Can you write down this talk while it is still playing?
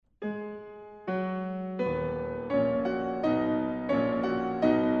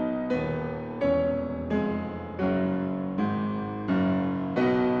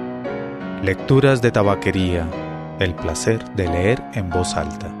Lecturas de tabaquería. El placer de leer en voz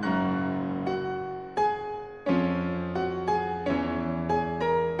alta.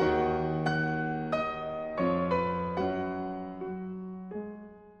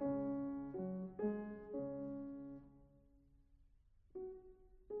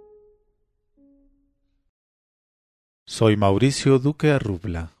 Soy Mauricio Duque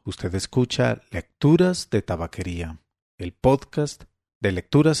Arrubla. Usted escucha Lecturas de Tabaquería, el podcast de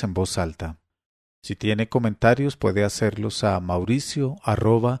lecturas en voz alta. Si tiene comentarios puede hacerlos a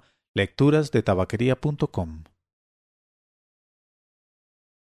mauricio@lecturasdetabaquería.com.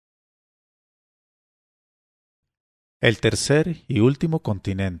 El tercer y último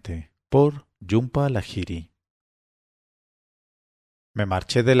continente, por Jhumpa Lahiri. Me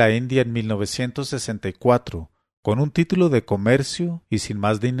marché de la India en 1964, con un título de comercio y sin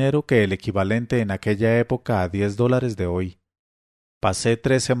más dinero que el equivalente en aquella época a $10 de hoy. Pasé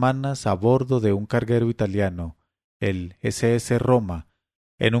 3 semanas a bordo de un carguero italiano, el SS Roma,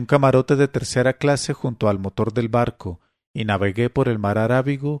 en un camarote de tercera clase junto al motor del barco, y navegué por el mar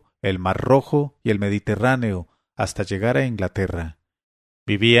Arábigo, el mar Rojo y el Mediterráneo hasta llegar a Inglaterra.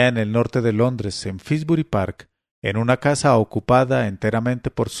 Vivía en el norte de Londres, en Finsbury Park, en una casa ocupada enteramente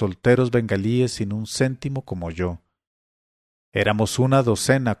por solteros bengalíes sin un céntimo como yo. Éramos una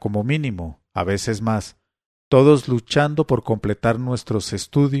docena como mínimo, a veces más, todos luchando por completar nuestros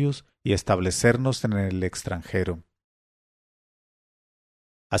estudios y establecernos en el extranjero.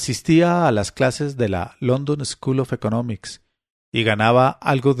 Asistía a las clases de la London School of Economics y ganaba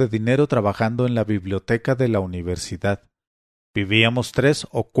algo de dinero trabajando en la biblioteca de la universidad. Vivíamos 3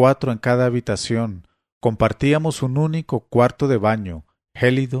 o 4 en cada habitación, compartíamos un único cuarto de baño,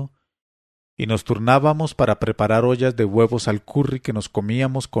 gélido, y nos turnábamos para preparar ollas de huevos al curry que nos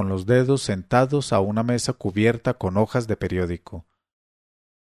comíamos con los dedos sentados a una mesa cubierta con hojas de periódico.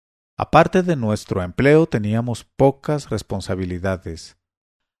 Aparte de nuestro empleo teníamos pocas responsabilidades.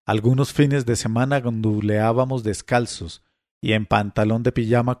 Algunos fines de semana ganduleábamos descalzos y en pantalón de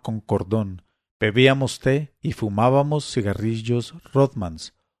pijama con cordón, bebíamos té y fumábamos cigarrillos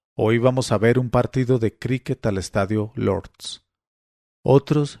Rothmans, o íbamos a ver un partido de cricket al estadio Lord's.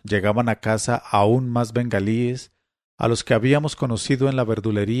 Otros llegaban a casa aún más bengalíes, a los que habíamos conocido en la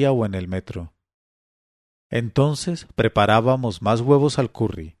verdulería o en el metro. Entonces preparábamos más huevos al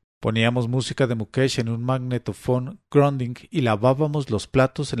curry, poníamos música de Mukesh en un magnetofón Grundig y lavábamos los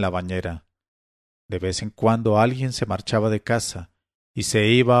platos en la bañera. De vez en cuando alguien se marchaba de casa y se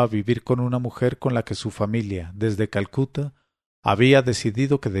iba a vivir con una mujer con la que su familia, desde Calcuta, había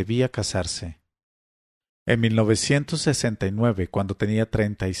decidido que debía casarse. En 1969, cuando tenía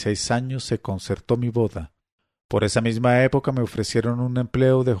 36 años, se concertó mi boda. Por esa misma época me ofrecieron un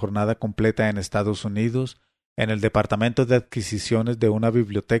empleo de jornada completa en Estados Unidos, en el departamento de adquisiciones de una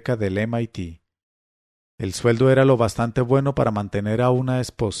biblioteca del MIT. El sueldo era lo bastante bueno para mantener a una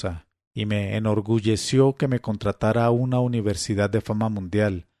esposa, y me enorgulleció que me contratara a una universidad de fama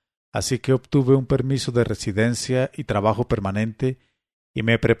mundial, así que obtuve un permiso de residencia y trabajo permanente y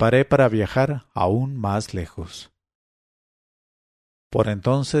me preparé para viajar aún más lejos. Por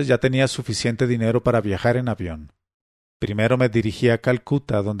entonces ya tenía suficiente dinero para viajar en avión. Primero me dirigí a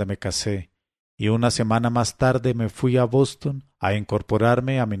Calcuta, donde me casé, y una semana más tarde me fui a Boston a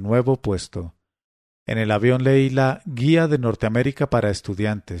incorporarme a mi nuevo puesto. En el avión leí la Guía de Norteamérica para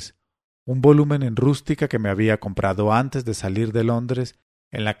Estudiantes, un volumen en rústica que me había comprado antes de salir de Londres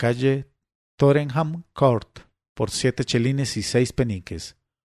en la calle Tottenham Court por 7 chelines y 6 peniques.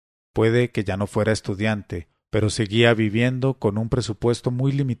 Puede que ya no fuera estudiante, pero seguía viviendo con un presupuesto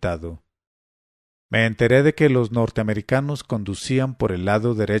muy limitado. Me enteré de que los norteamericanos conducían por el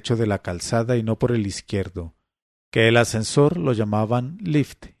lado derecho de la calzada y no por el izquierdo, que el ascensor lo llamaban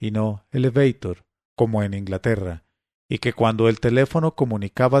lift y no elevator, como en Inglaterra, y que cuando el teléfono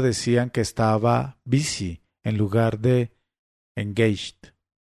comunicaba decían que estaba busy en lugar de engaged.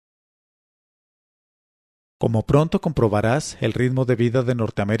 Como pronto comprobarás, el ritmo de vida de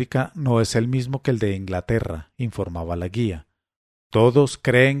Norteamérica no es el mismo que el de Inglaterra, informaba la guía. Todos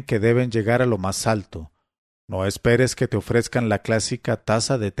creen que deben llegar a lo más alto. No esperes que te ofrezcan la clásica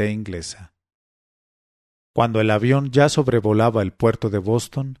taza de té inglesa. Cuando el avión ya sobrevolaba el puerto de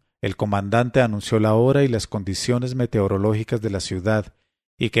Boston, el comandante anunció la hora y las condiciones meteorológicas de la ciudad,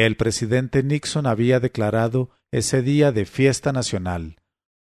 y que el presidente Nixon había declarado ese día de fiesta nacional.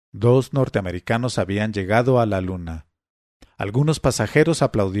 2 norteamericanos habían llegado a la luna. Algunos pasajeros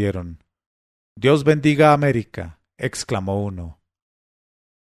aplaudieron. «Dios bendiga a América», exclamó uno.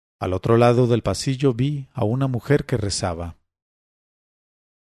 Al otro lado del pasillo vi a una mujer que rezaba.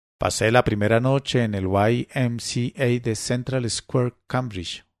 Pasé la primera noche en el YMCA de Central Square,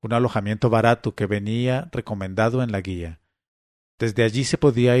 Cambridge, un alojamiento barato que venía recomendado en la guía. Desde allí se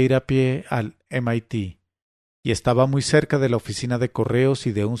podía ir a pie al MIT, y estaba muy cerca de la oficina de correos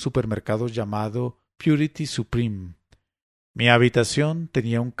y de un supermercado llamado Purity Supreme. Mi habitación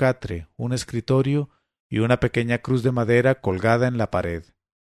tenía un catre, un escritorio y una pequeña cruz de madera colgada en la pared.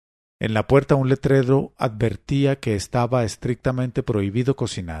 En la puerta un letrero advertía que estaba estrictamente prohibido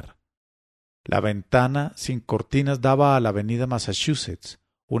cocinar. La ventana sin cortinas daba a la avenida Massachusetts,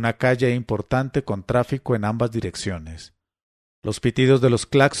 una calle importante con tráfico en ambas direcciones. Los pitidos de los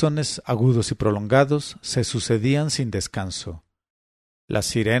claxones, agudos y prolongados, se sucedían sin descanso. Las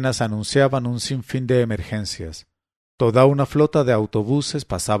sirenas anunciaban un sinfín de emergencias. Toda una flota de autobuses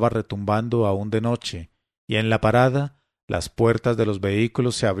pasaba retumbando aún de noche, y en la parada las puertas de los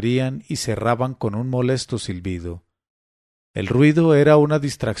vehículos se abrían y cerraban con un molesto silbido. El ruido era una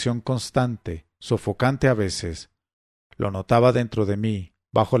distracción constante, sofocante a veces. Lo notaba dentro de mí,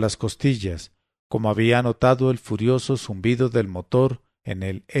 bajo las costillas, como había notado el furioso zumbido del motor en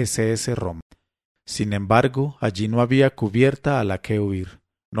el SS Roma. Sin embargo, allí no había cubierta a la que huir,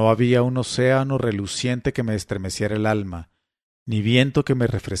 no había un océano reluciente que me estremeciera el alma, ni viento que me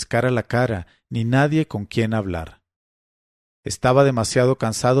refrescara la cara, ni nadie con quien hablar. Estaba demasiado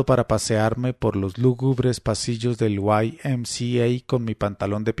cansado para pasearme por los lúgubres pasillos del YMCA con mi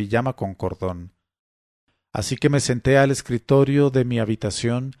pantalón de pijama con cordón. Así que me senté al escritorio de mi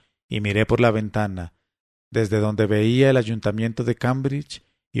habitación y miré por la ventana, desde donde veía el ayuntamiento de Cambridge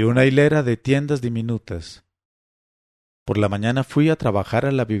y una hilera de tiendas diminutas. Por la mañana fui a trabajar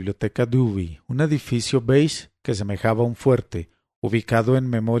a la biblioteca Dewey, un edificio beige que semejaba un fuerte, ubicado en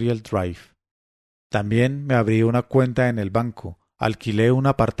Memorial Drive. También me abrí una cuenta en el banco, alquilé un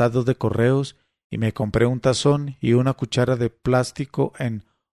apartado de correos y me compré un tazón y una cuchara de plástico en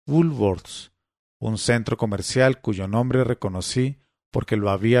Woolworths, un centro comercial cuyo nombre reconocí porque lo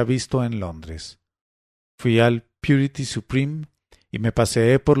había visto en Londres. Fui al Purity Supreme y me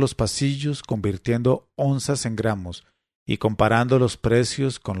paseé por los pasillos convirtiendo onzas en gramos y comparando los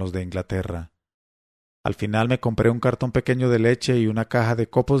precios con los de Inglaterra. Al final me compré un cartón pequeño de leche y una caja de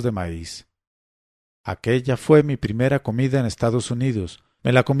copos de maíz. Aquella fue mi primera comida en Estados Unidos.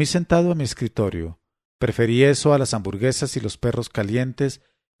 Me la comí sentado a mi escritorio. Preferí eso a las hamburguesas y los perros calientes,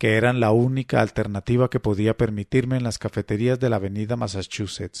 que eran la única alternativa que podía permitirme en las cafeterías de la avenida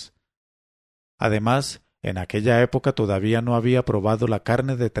Massachusetts. Además, en aquella época todavía no había probado la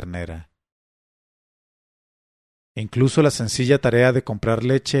carne de ternera. Incluso la sencilla tarea de comprar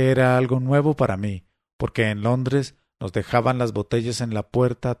leche era algo nuevo para mí, porque en Londres nos dejaban las botellas en la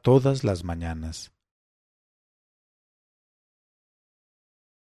puerta todas las mañanas.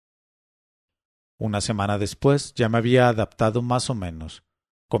 Una semana después ya me había adaptado más o menos.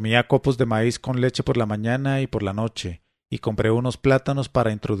 Comía copos de maíz con leche por la mañana y por la noche, y compré unos plátanos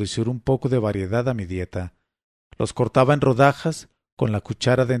para introducir un poco de variedad a mi dieta. Los cortaba en rodajas con la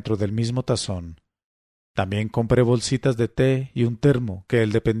cuchara dentro del mismo tazón. También compré bolsitas de té y un termo que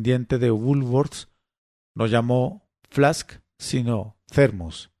el dependiente de Woolworths no llamó flask, sino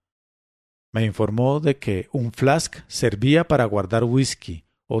thermos. Me informó de que un flask servía para guardar whisky,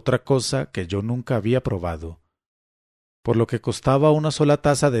 otra cosa que yo nunca había probado. Por lo que costaba una sola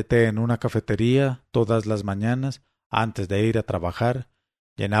taza de té en una cafetería todas las mañanas, antes de ir a trabajar,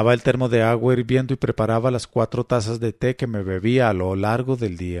 llenaba el termo de agua hirviendo y preparaba las 4 tazas de té que me bebía a lo largo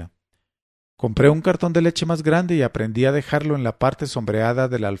del día. Compré un cartón de leche más grande y aprendí a dejarlo en la parte sombreada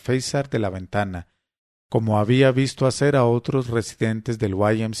del alféizar de la ventana, como había visto hacer a otros residentes del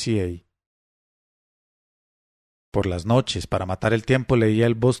YMCA. Por las noches, para matar el tiempo, leía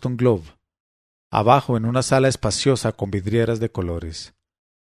el Boston Globe, abajo en una sala espaciosa con vidrieras de colores.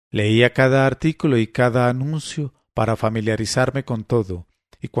 Leía cada artículo y cada anuncio para familiarizarme con todo,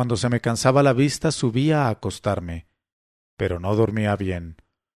 y cuando se me cansaba la vista subía a acostarme. Pero no dormía bien.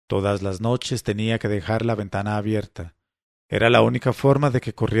 Todas las noches tenía que dejar la ventana abierta. Era la única forma de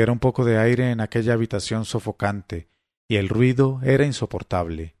que corriera un poco de aire en aquella habitación sofocante, y el ruido era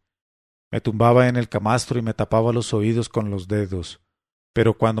insoportable. Me tumbaba en el camastro y me tapaba los oídos con los dedos,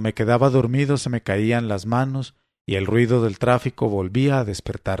 pero cuando me quedaba dormido se me caían las manos y el ruido del tráfico volvía a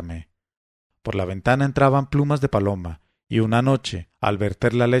despertarme. Por la ventana entraban plumas de paloma, y una noche, al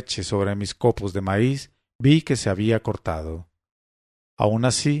verter la leche sobre mis copos de maíz, vi que se había cortado. Aun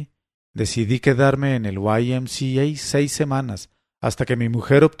así, decidí quedarme en el YMCA 6 semanas, hasta que mi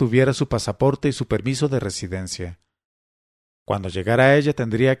mujer obtuviera su pasaporte y su permiso de residencia. Cuando llegara a ella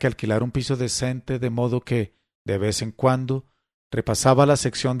tendría que alquilar un piso decente, de modo que, de vez en cuando, repasaba la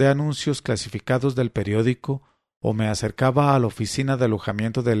sección de anuncios clasificados del periódico o me acercaba a la oficina de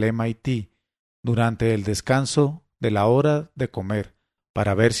alojamiento del MIT durante el descanso de la hora de comer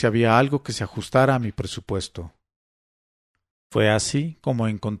para ver si había algo que se ajustara a mi presupuesto. Fue así como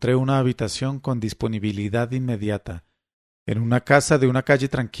encontré una habitación con disponibilidad inmediata, en una casa de una calle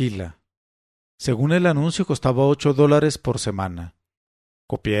tranquila. Según el anuncio costaba $8 por semana.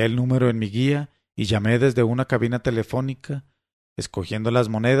 Copié el número en mi guía y llamé desde una cabina telefónica, escogiendo las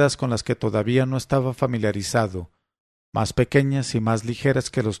monedas con las que todavía no estaba familiarizado, más pequeñas y más ligeras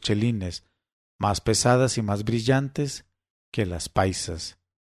que los chelines, más pesadas y más brillantes que las paisas.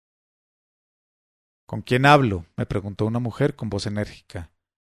 ¿Con quién hablo?, me preguntó una mujer con voz enérgica.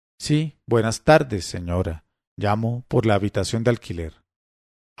 Sí, buenas tardes, señora. Llamo por la habitación de alquiler.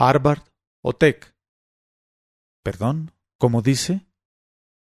 ¿Harvard o Tech? ¿Perdón? ¿Cómo dice?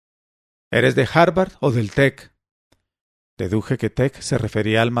 ¿Eres de Harvard o del Tech? Deduje que Tech se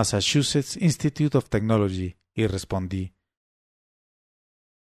refería al Massachusetts Institute of Technology y respondí.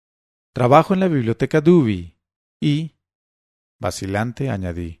 Trabajo en la biblioteca Dewey y, vacilante,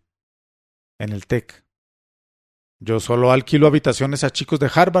 añadí, en el Tech. Yo solo alquilo habitaciones a chicos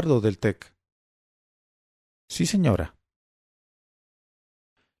de Harvard o del Tech. Sí, señora.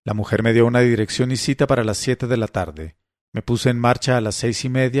 La mujer me dio una dirección y cita para las 7 de la tarde. Me puse en marcha a las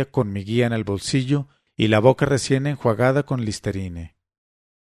 6:30 con mi guía en el bolsillo y la boca recién enjuagada con Listerine.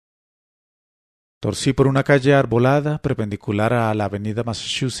 Torcí por una calle arbolada perpendicular a la avenida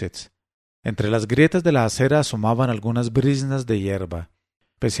Massachusetts. Entre las grietas de la acera asomaban algunas briznas de hierba.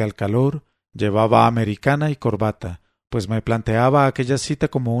 Pese al calor, llevaba americana y corbata, pues me planteaba aquella cita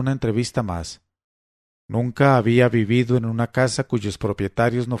como una entrevista más. Nunca había vivido en una casa cuyos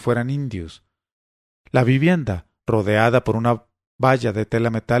propietarios no fueran indios. La vivienda, rodeada por una valla de tela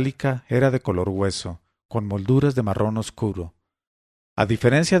metálica, era de color hueso, con molduras de marrón oscuro. A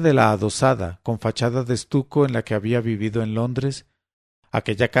diferencia de la adosada, con fachada de estuco en la que había vivido en Londres,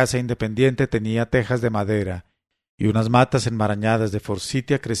 aquella casa independiente tenía tejas de madera, y unas matas enmarañadas de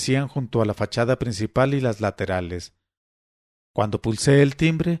forsythia crecían junto a la fachada principal y las laterales. Cuando pulsé el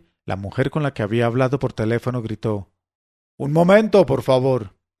timbre, la mujer con la que había hablado por teléfono gritó: «¡Un momento, por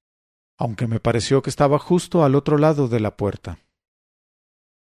favor!», aunque me pareció que estaba justo al otro lado de la puerta.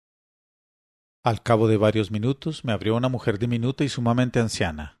 Al cabo de varios minutos me abrió una mujer diminuta y sumamente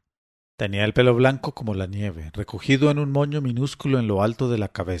anciana. Tenía el pelo blanco como la nieve, recogido en un moño minúsculo en lo alto de la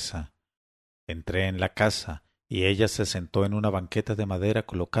cabeza. Entré en la casa y ella se sentó en una banqueta de madera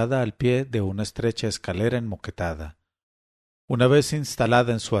colocada al pie de una estrecha escalera enmoquetada. Una vez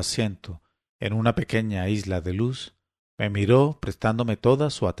instalada en su asiento, en una pequeña isla de luz, me miró prestándome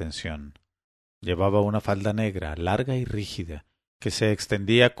toda su atención. Llevaba una falda negra, larga y rígida, que se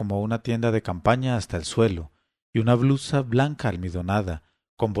extendía como una tienda de campaña hasta el suelo, y una blusa blanca almidonada,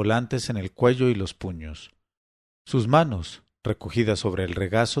 con volantes en el cuello y los puños. Sus manos, recogidas sobre el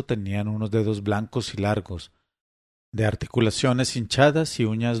regazo, tenían unos dedos blancos y largos, de articulaciones hinchadas y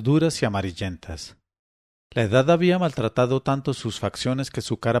uñas duras y amarillentas. La edad había maltratado tanto sus facciones que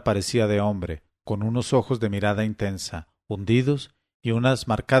su cara parecía de hombre, con unos ojos de mirada intensa, hundidos, y unas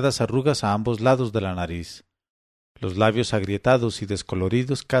marcadas arrugas a ambos lados de la nariz. Los labios agrietados y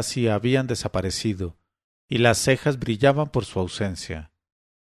descoloridos casi habían desaparecido, y las cejas brillaban por su ausencia.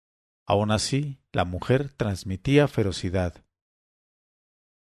 Aun así, la mujer transmitía ferocidad.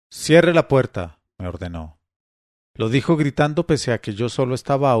 «Cierre la puerta», me ordenó. Lo dijo gritando pese a que yo solo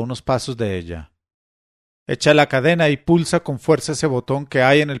estaba a unos pasos de ella. «Echa la cadena y pulsa con fuerza ese botón que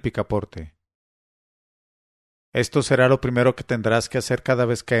hay en el picaporte. Esto será lo primero que tendrás que hacer cada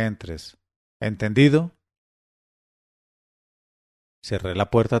vez que entres. ¿Entendido?». Cerré la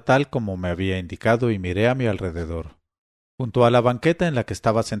puerta tal como me había indicado y miré a mi alrededor. Junto a la banqueta en la que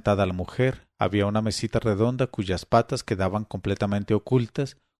estaba sentada la mujer había una mesita redonda cuyas patas quedaban completamente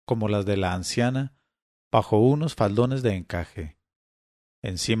ocultas, como las de la anciana, bajo unos faldones de encaje.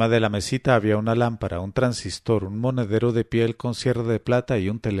 Encima de la mesita había una lámpara, un transistor, un monedero de piel con cierre de plata y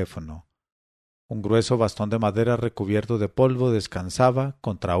un teléfono. Un grueso bastón de madera recubierto de polvo descansaba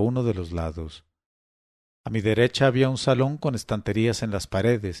contra uno de los lados. A mi derecha había un salón con estanterías en las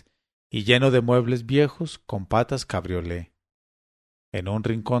paredes y lleno de muebles viejos con patas cabriolé. En un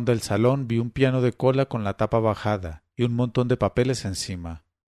rincón del salón vi un piano de cola con la tapa bajada y un montón de papeles encima.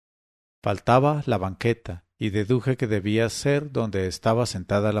 Faltaba la banqueta y deduje que debía ser donde estaba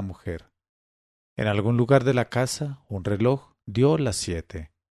sentada la mujer. En algún lugar de la casa un reloj dio las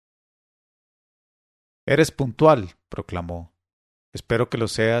 7. «Eres puntual», proclamó. «Espero que lo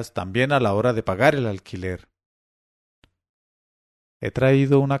seas también a la hora de pagar el alquiler». «He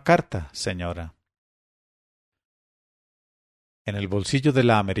traído una carta, señora». En el bolsillo de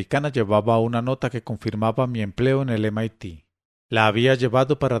la americana llevaba una nota que confirmaba mi empleo en el MIT. La había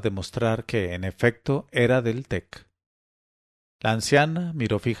llevado para demostrar que, en efecto, era del TEC. La anciana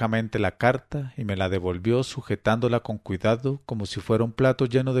miró fijamente la carta y me la devolvió sujetándola con cuidado como si fuera un plato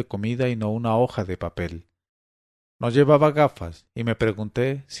lleno de comida y no una hoja de papel. No llevaba gafas y me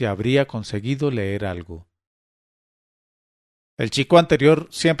pregunté si habría conseguido leer algo. El chico anterior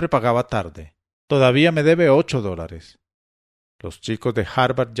siempre pagaba tarde. Todavía me debe $8. Los chicos de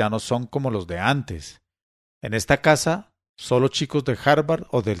Harvard ya no son como los de antes. En esta casa, solo chicos de Harvard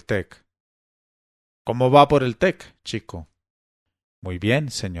o del TEC. ¿Cómo va por el TEC, chico? Muy bien,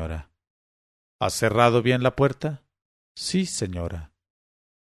 señora. ¿Has cerrado bien la puerta? Sí, señora.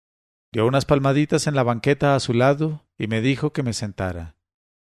 Dio unas palmaditas en la banqueta a su lado y me dijo que me sentara.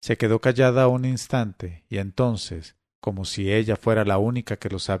 Se quedó callada un instante y entonces, como si ella fuera la única que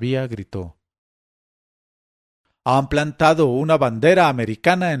lo sabía, gritó: «¿Han plantado una bandera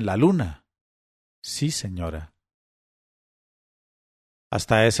americana en la luna?» «Sí, señora».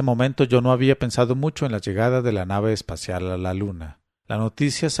 Hasta ese momento yo no había pensado mucho en la llegada de la nave espacial a la luna. La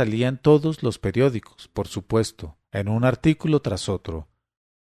noticia salía en todos los periódicos, por supuesto, en un artículo tras otro.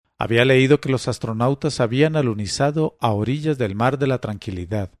 Había leído que los astronautas habían alunizado a orillas del Mar de la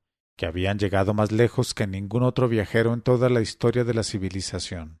Tranquilidad, que habían llegado más lejos que ningún otro viajero en toda la historia de la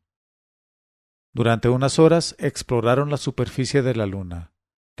civilización. Durante unas horas exploraron la superficie de la Luna,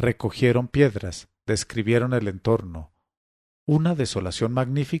 recogieron piedras, describieron el entorno. Una desolación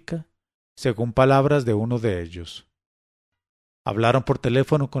magnífica, según palabras de uno de ellos. Hablaron por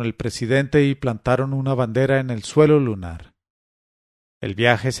teléfono con el presidente y plantaron una bandera en el suelo lunar. El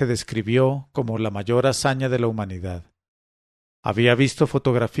viaje se describió como la mayor hazaña de la humanidad. Había visto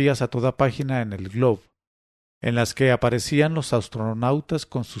fotografías a toda página en el Globe, en las que aparecían los astronautas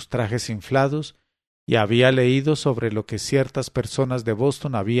con sus trajes inflados, y había leído sobre lo que ciertas personas de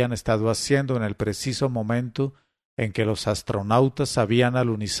Boston habían estado haciendo en el preciso momento en que los astronautas habían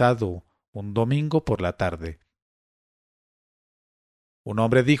alunizado un domingo por la tarde. Un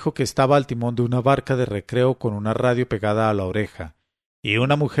hombre dijo que estaba al timón de una barca de recreo con una radio pegada a la oreja, y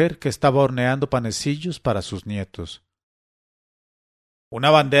una mujer que estaba horneando panecillos para sus nietos.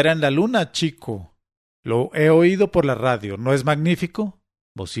 «Una bandera en la luna, chico. Lo he oído por la radio. ¿No es magnífico?»,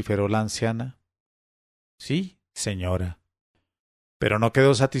 vociferó la anciana. «Sí, señora». Pero no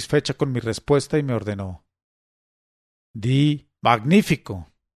quedó satisfecha con mi respuesta y me ordenó: «Di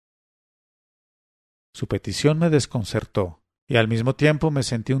magnífico». Su petición me desconcertó, y al mismo tiempo me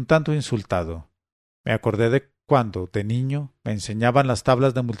sentí un tanto insultado. Me acordé de cuando, de niño, me enseñaban las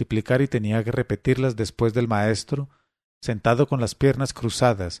tablas de multiplicar y tenía que repetirlas después del maestro, sentado con las piernas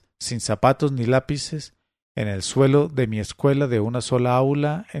cruzadas, sin zapatos ni lápices, en el suelo de mi escuela de una sola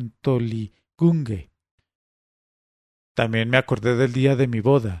aula en Toligunge. También me acordé del día de mi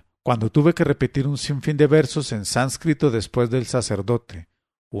boda, cuando tuve que repetir un sinfín de versos en sánscrito después del sacerdote,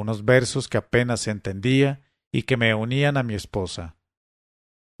 unos versos que apenas entendía y que me unían a mi esposa.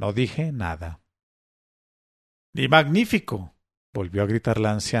 No dije nada. «¡Di magnífico!», volvió a gritar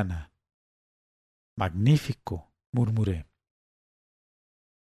la anciana. «Magnífico», murmuré.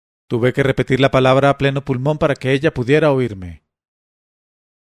 Tuve que repetir la palabra a pleno pulmón para que ella pudiera oírme.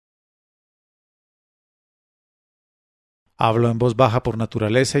 Hablo en voz baja por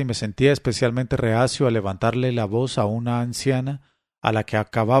naturaleza y me sentía especialmente reacio a levantarle la voz a una anciana a la que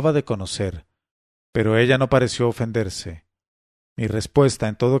acababa de conocer, pero ella no pareció ofenderse. Mi respuesta,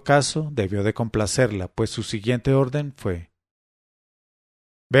 en todo caso, debió de complacerla, pues su siguiente orden fue: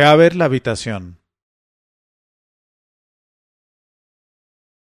 «Ve a ver la habitación».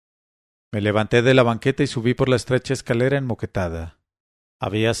 Me levanté de la banqueta y subí por la estrecha escalera enmoquetada.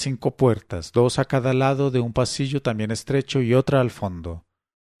 Había 5 puertas, 2 a cada lado de un pasillo también estrecho y otra al fondo.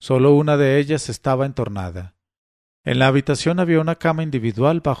 Solo una de ellas estaba entornada. En la habitación había una cama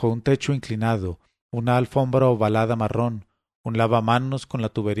individual bajo un techo inclinado, una alfombra ovalada marrón, un lavamanos con la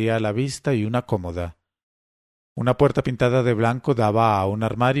tubería a la vista y una cómoda. Una puerta pintada de blanco daba a un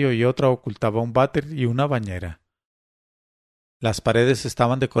armario y otra ocultaba un váter y una bañera. Las paredes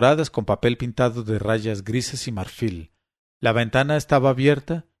estaban decoradas con papel pintado de rayas grises y marfil. La ventana estaba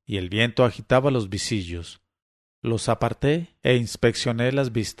abierta y el viento agitaba los visillos. Los aparté e inspeccioné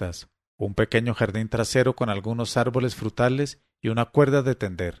las vistas. Un pequeño jardín trasero con algunos árboles frutales y una cuerda de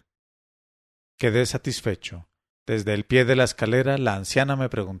tender. Quedé satisfecho. Desde el pie de la escalera la anciana me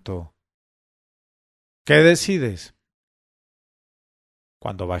preguntó: «¿Qué decides?».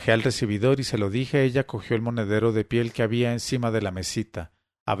 Cuando bajé al recibidor y se lo dije, ella cogió el monedero de piel que había encima de la mesita,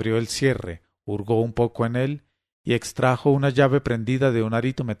 abrió el cierre, hurgó un poco en él y extrajo una llave prendida de un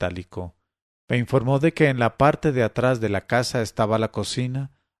arito metálico. Me informó de que en la parte de atrás de la casa estaba la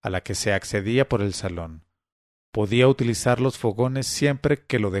cocina, a la que se accedía por el salón. Podía utilizar los fogones siempre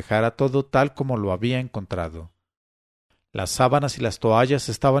que lo dejara todo tal como lo había encontrado. Las sábanas y las toallas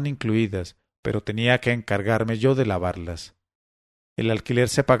estaban incluidas, pero tenía que encargarme yo de lavarlas. El alquiler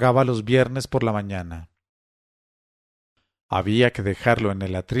se pagaba los viernes por la mañana. Había que dejarlo en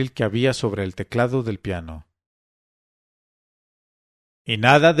el atril que había sobre el teclado del piano. Y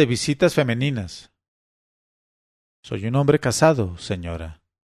nada de visitas femeninas. Soy un hombre casado, señora.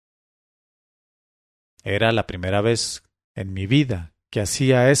 Era la primera vez en mi vida que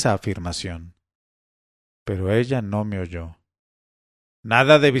hacía esa afirmación. Pero ella no me oyó.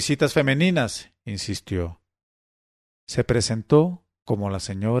 Nada de visitas femeninas, insistió. Se presentó como la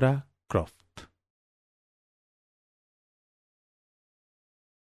señora Croft.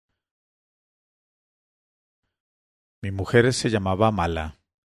 Mi mujer se llamaba Mala.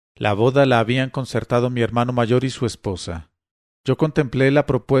 La boda la habían concertado mi hermano mayor y su esposa. Yo contemplé la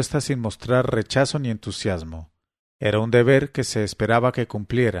propuesta sin mostrar rechazo ni entusiasmo. Era un deber que se esperaba que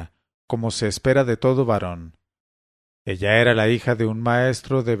cumpliera, como se espera de todo varón. Ella era la hija de un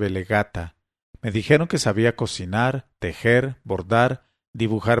maestro de Belegata. Me dijeron que sabía cocinar, tejer, bordar,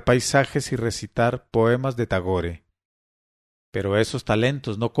 dibujar paisajes y recitar poemas de Tagore. Pero esos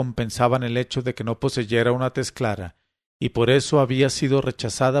talentos no compensaban el hecho de que no poseyera una tez clara, y por eso había sido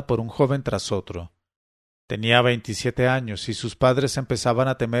rechazada por un joven tras otro. Tenía 27 años y sus padres empezaban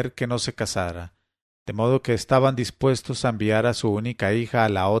a temer que no se casara, de modo que estaban dispuestos a enviar a su única hija a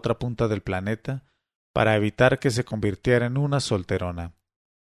la otra punta del planeta para evitar que se convirtiera en una solterona.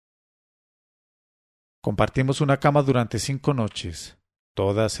 Compartimos una cama durante 5 noches.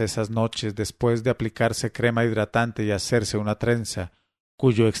 Todas esas noches, después de aplicarse crema hidratante y hacerse una trenza,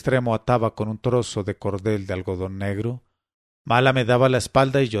 cuyo extremo ataba con un trozo de cordel de algodón negro, Mala me daba la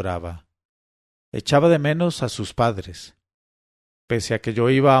espalda y lloraba. Echaba de menos a sus padres. Pese a que yo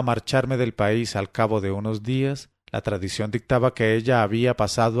iba a marcharme del país al cabo de unos días, la tradición dictaba que ella había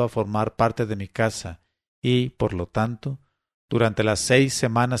pasado a formar parte de mi casa y, por lo tanto, durante las 6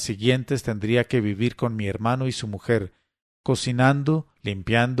 semanas siguientes tendría que vivir con mi hermano y su mujer, cocinando,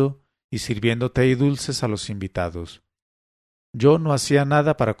 limpiando y sirviendo té y dulces a los invitados. Yo no hacía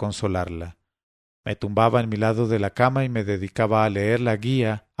nada para consolarla. Me tumbaba en mi lado de la cama y me dedicaba a leer la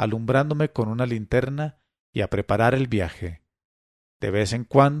guía, alumbrándome con una linterna y a preparar el viaje. De vez en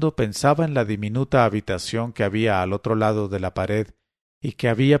cuando pensaba en la diminuta habitación que había al otro lado de la pared y que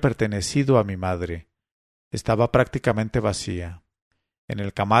había pertenecido a mi madre. Estaba prácticamente vacía. En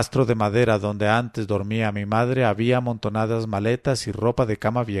el camastro de madera donde antes dormía mi madre había amontonadas maletas y ropa de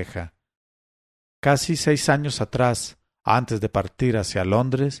cama vieja. Casi 6 años atrás, antes de partir hacia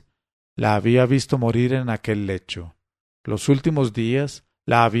Londres, la había visto morir en aquel lecho. Los últimos días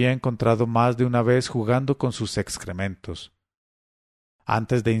la había encontrado más de una vez jugando con sus excrementos.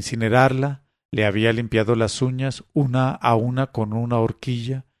 Antes de incinerarla, le había limpiado las uñas una a una con una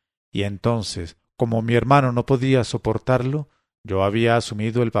horquilla, y entonces, como mi hermano no podía soportarlo, yo había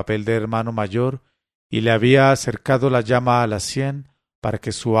asumido el papel de hermano mayor y le había acercado la llama a la sien para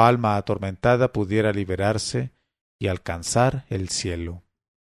que su alma atormentada pudiera liberarse y alcanzar el cielo.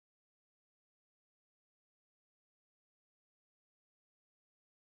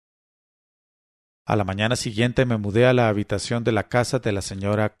 A la mañana siguiente me mudé a la habitación de la casa de la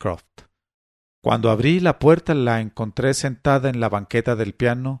señora Croft. Cuando abrí la puerta la encontré sentada en la banqueta del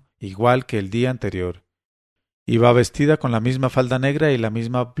piano, igual que el día anterior. Iba vestida con la misma falda negra y la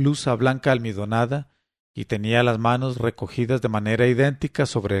misma blusa blanca almidonada, y tenía las manos recogidas de manera idéntica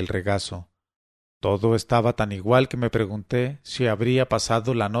sobre el regazo. Todo estaba tan igual que me pregunté si habría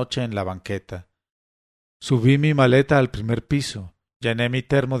pasado la noche en la banqueta. Subí mi maleta al primer piso, llené mi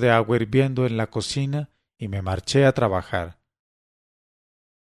termo de agua hirviendo en la cocina y me marché a trabajar.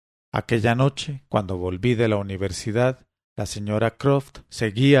 Aquella noche, cuando volví de la universidad, la señora Croft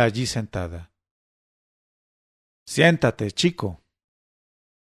seguía allí sentada. Siéntate, chico.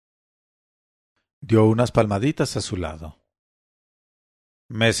 Dio unas palmaditas a su lado.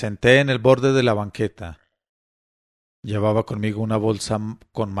 Me senté en el borde de la banqueta. Llevaba conmigo una bolsa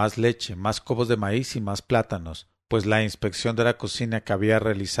con más leche, más cobos de maíz y más plátanos, pues la inspección de la cocina que había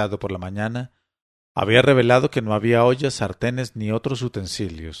realizado por la mañana había revelado que no había ollas, sartenes ni otros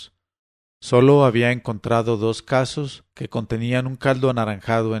utensilios. Solo había encontrado 2 casos que contenían un caldo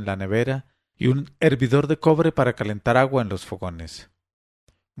anaranjado en la nevera y un hervidor de cobre para calentar agua en los fogones.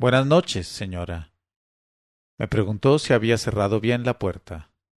 Buenas noches, señora. Me preguntó si había cerrado bien la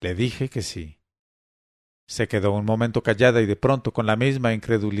puerta. Le dije que sí. Se quedó un momento callada y de pronto, con la misma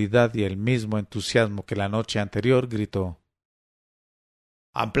incredulidad y el mismo entusiasmo que la noche anterior, gritó: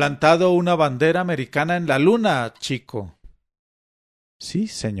 —Han plantado una bandera americana en la luna, chico. Sí,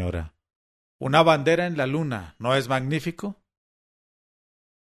 señora. Una bandera en la luna, ¿no es magnífico?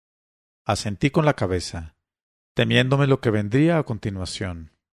 Asentí con la cabeza. temiéndome lo que vendría a continuación.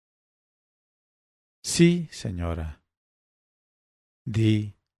 Sí, señora.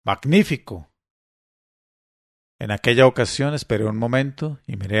 Di, magnífico. En aquella ocasión esperé un momento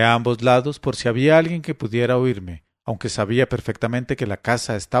y miré a ambos lados por si había alguien que pudiera oírme, aunque sabía perfectamente que la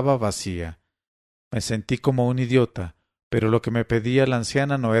casa estaba vacía. Me sentí como un idiota, pero lo que me pedía la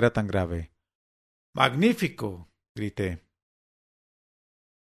anciana no era tan grave. ¡Magnífico! Grité.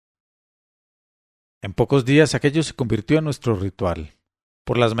 En pocos días aquello se convirtió en nuestro ritual.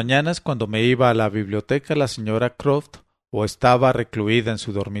 Por las mañanas, cuando me iba a la biblioteca, la señora Croft o estaba recluida en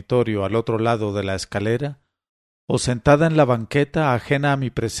su dormitorio al otro lado de la escalera, o sentada en la banqueta ajena a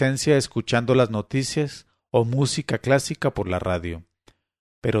mi presencia escuchando las noticias o música clásica por la radio.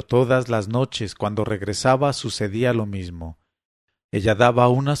 Pero todas las noches, cuando regresaba, sucedía lo mismo. Ella daba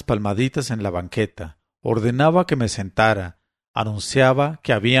unas palmaditas en la banqueta, ordenaba que me sentara, anunciaba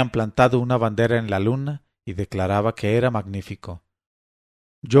que habían plantado una bandera en la luna y declaraba que era magnífico.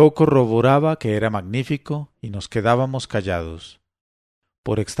 Yo corroboraba que era magnífico y nos quedábamos callados.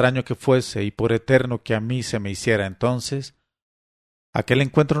 Por extraño que fuese y por eterno que a mí se me hiciera entonces, aquel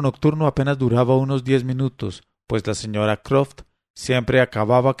encuentro nocturno apenas duraba unos 10 minutos, pues la señora Croft siempre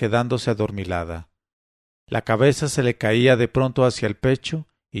acababa quedándose adormilada. La cabeza se le caía de pronto hacia el pecho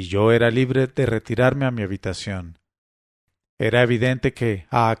y yo era libre de retirarme a mi habitación. Era evidente que,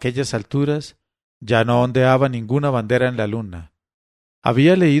 a aquellas alturas, ya no ondeaba ninguna bandera en la luna.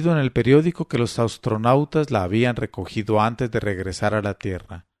 Había leído en el periódico que los astronautas la habían recogido antes de regresar a la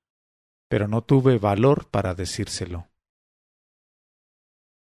Tierra, pero no tuve valor para decírselo.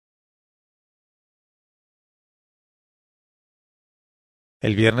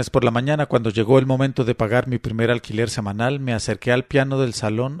 El viernes por la mañana, cuando llegó el momento de pagar mi primer alquiler semanal, me acerqué al piano del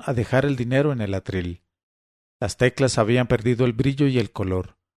salón a dejar el dinero en el atril. Las teclas habían perdido el brillo y el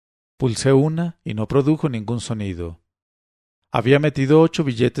color. Pulsé una y no produjo ningún sonido. Había metido 8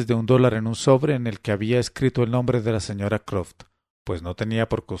 billetes de $1 en un sobre en el que había escrito el nombre de la señora Croft, pues no tenía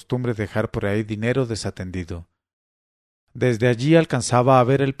por costumbre dejar por ahí dinero desatendido. Desde allí alcanzaba a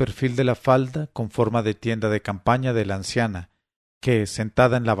ver el perfil de la falda con forma de tienda de campaña de la anciana, que,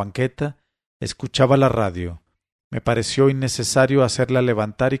 sentada en la banqueta, escuchaba la radio. Me pareció innecesario hacerla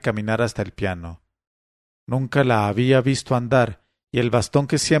levantar y caminar hasta el piano. Nunca la había visto andar, y el bastón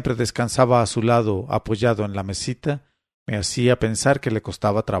que siempre descansaba a su lado, apoyado en la mesita, me hacía pensar que le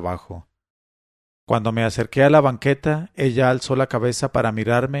costaba trabajo. Cuando me acerqué a la banqueta, ella alzó la cabeza para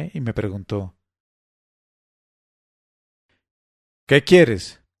mirarme y me preguntó: ¿Qué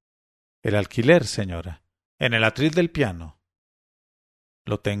quieres? El alquiler, señora. En el atril del piano.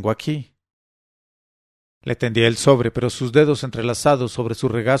 Lo tengo aquí. Le tendí el sobre, pero sus dedos entrelazados sobre su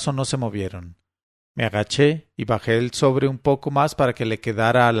regazo no se movieron. Me agaché y bajé el sobre un poco más para que le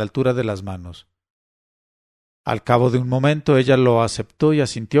quedara a la altura de las manos. Al cabo de un momento ella lo aceptó y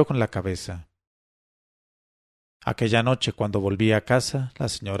asintió con la cabeza. Aquella noche, cuando volví a casa, la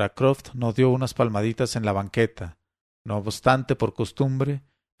señora Croft no dio unas palmaditas en la banqueta. No obstante, por costumbre,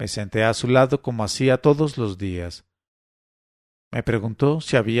 me senté a su lado como hacía todos los días. Me preguntó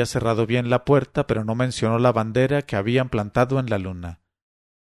si había cerrado bien la puerta, pero no mencionó la bandera que habían plantado en la luna.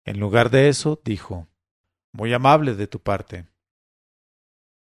 En lugar de eso, dijo: Muy amable de tu parte.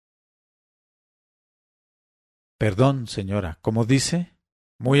 Perdón, señora, ¿cómo dice?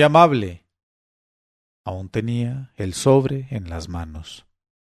 Muy amable. Aún tenía el sobre en las manos.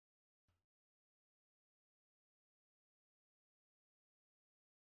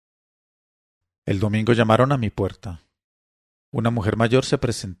 El domingo llamaron a mi puerta. Una mujer mayor se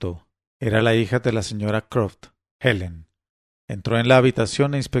presentó. Era la hija de la señora Croft, Helen. Entró en la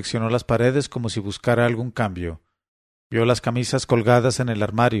habitación e inspeccionó las paredes como si buscara algún cambio. Vio las camisas colgadas en el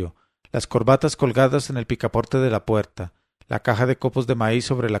armario, las corbatas colgadas en el picaporte de la puerta, la caja de copos de maíz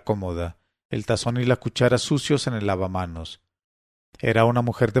sobre la cómoda, el tazón y la cuchara sucios en el lavamanos. Era una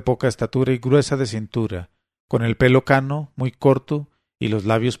mujer de poca estatura y gruesa de cintura, con el pelo cano, muy corto, y los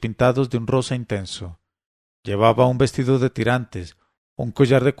labios pintados de un rosa intenso. Llevaba un vestido de tirantes, un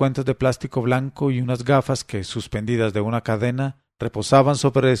collar de cuentas de plástico blanco y unas gafas que, suspendidas de una cadena, reposaban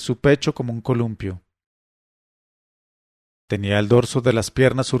sobre su pecho como un columpio. Tenía el dorso de las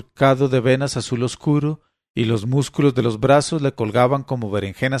piernas surcado de venas azul oscuro y los músculos de los brazos le colgaban como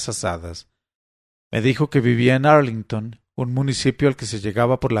berenjenas asadas. Me dijo que vivía en Arlington, un municipio al que se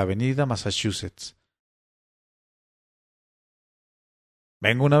llegaba por la avenida Massachusetts.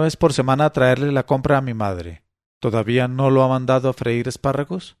 Vengo una vez por semana a traerle la compra a mi madre. ¿Todavía no lo ha mandado a freír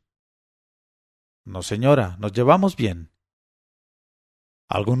espárragos? No, señora, nos llevamos bien.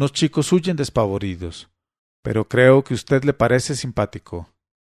 Algunos chicos huyen despavoridos, pero creo que usted le parece simpático.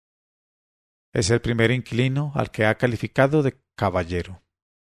 Es el primer inquilino al que ha calificado de caballero.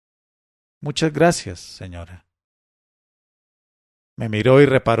 Muchas gracias, señora. Me miró y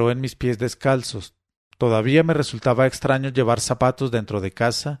reparó en mis pies descalzos. Todavía me resultaba extraño llevar zapatos dentro de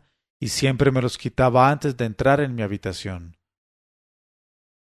casa y siempre me los quitaba antes de entrar en mi habitación.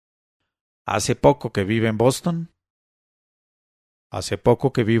 ¿Hace poco que vive en Boston? Hace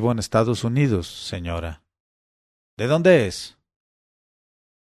poco que vivo en Estados Unidos, señora. ¿De dónde es?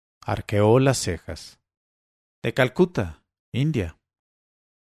 Arqueó las cejas. De Calcuta, India.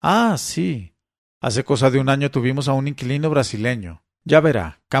 Ah, sí. Hace cosa de un año tuvimos a un inquilino brasileño. Ya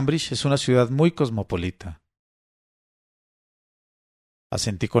verá, Cambridge es una ciudad muy cosmopolita.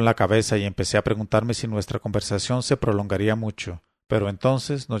 Asentí con la cabeza y empecé a preguntarme si nuestra conversación se prolongaría mucho, pero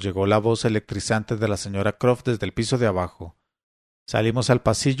entonces nos llegó la voz electrizante de la señora Croft desde el piso de abajo. Salimos al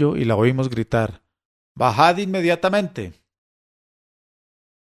pasillo y la oímos gritar: «¡Bajad inmediatamente!».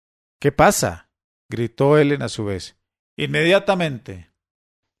 «¿Qué pasa?», gritó Helen a su vez. «¡Inmediatamente!».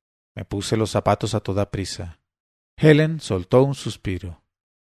 Me puse los zapatos a toda prisa. Helen soltó un suspiro.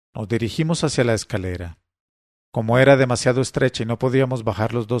 Nos dirigimos hacia la escalera. Como era demasiado estrecha y no podíamos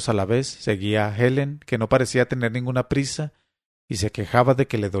bajar los dos a la vez, seguía a Helen, que no parecía tener ninguna prisa, y se quejaba de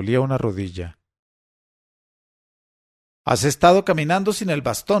que le dolía una rodilla. «Has estado caminando sin el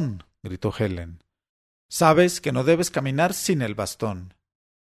bastón», gritó Helen. «Sabes que no debes caminar sin el bastón».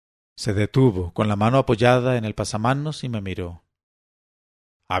 Se detuvo, con la mano apoyada en el pasamanos, y me miró.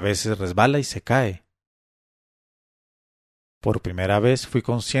 A veces resbala y se cae. Por primera vez fui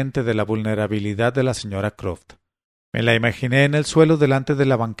consciente de la vulnerabilidad de la señora Croft. Me la imaginé en el suelo delante de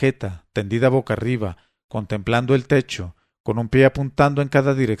la banqueta, tendida boca arriba, contemplando el techo, con un pie apuntando en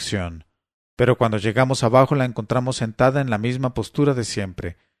cada dirección. Pero cuando llegamos abajo la encontramos sentada en la misma postura de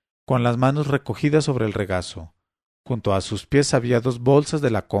siempre, con las manos recogidas sobre el regazo. Junto a sus pies había dos bolsas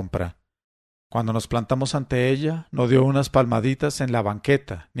de la compra. Cuando nos plantamos ante ella, no dio unas palmaditas en la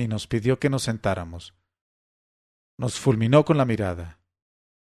banqueta, ni nos pidió que nos sentáramos. Nos fulminó con la mirada.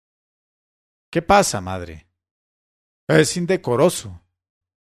 «¿Qué pasa, madre?». «Es indecoroso».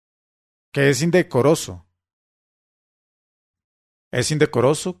 «¿Qué es indecoroso?». «Es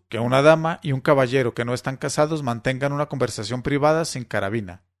indecoroso que una dama y un caballero que no están casados mantengan una conversación privada sin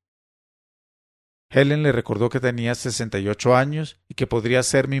carabina». Helen le recordó que tenía 68 años y que podría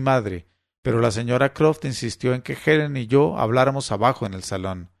ser mi madre, pero la señora Croft insistió en que Helen y yo habláramos abajo en el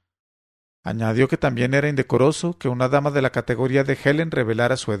salón. Añadió que también era indecoroso que una dama de la categoría de Helen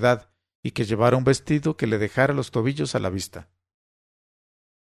revelara su edad y que llevara un vestido que le dejara los tobillos a la vista.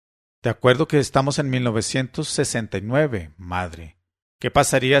 «De acuerdo que estamos en 1969, madre. ¿Qué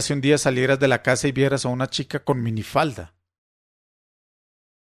pasaría si un día salieras de la casa y vieras a una chica con minifalda?».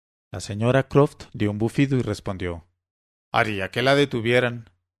 La señora Croft dio un bufido y respondió: «Haría que la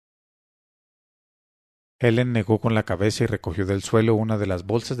detuvieran». Helen negó con la cabeza y recogió del suelo una de las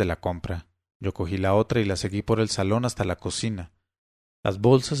bolsas de la compra. Yo cogí la otra y la seguí por el salón hasta la cocina. Las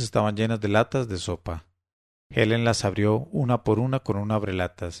bolsas estaban llenas de latas de sopa. Helen las abrió una por una con un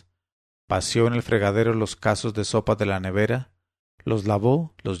abrelatas. Vació en el fregadero los casos de sopa de la nevera, los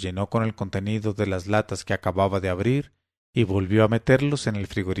lavó, los llenó con el contenido de las latas que acababa de abrir y volvió a meterlos en el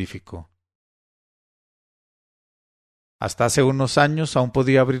frigorífico. «Hasta hace unos años aún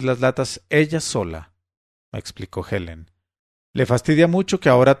podía abrir las latas ella sola», me explicó Helen. «Le fastidia mucho que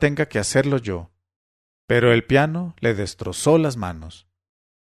ahora tenga que hacerlo yo. Pero el piano le destrozó las manos».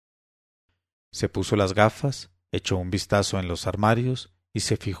 Se puso las gafas, echó un vistazo en los armarios y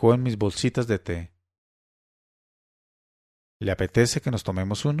se fijó en mis bolsitas de té. «¿Le apetece que nos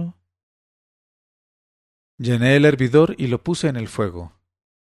tomemos uno?». Llené el hervidor y lo puse en el fuego.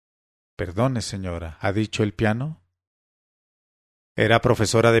 «Perdone, señora, ¿ha dicho el piano?». «Era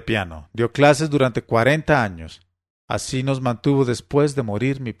profesora de piano. Dio clases durante 40 años. Así nos mantuvo después de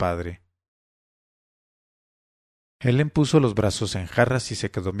morir mi padre». Helen puso los brazos en jarras y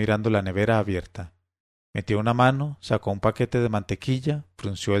se quedó mirando la nevera abierta. Metió una mano, sacó un paquete de mantequilla,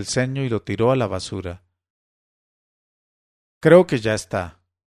 frunció el ceño y lo tiró a la basura. «Creo que ya está»,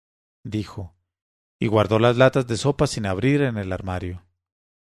 dijo, y guardó las latas de sopa sin abrir en el armario.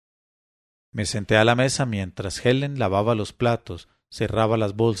 Me senté a la mesa mientras Helen lavaba los platos, cerraba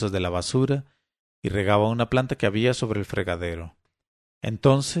las bolsas de la basura y regaba una planta que había sobre el fregadero.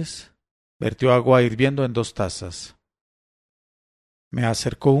 Entonces vertió agua hirviendo en 2 tazas. Me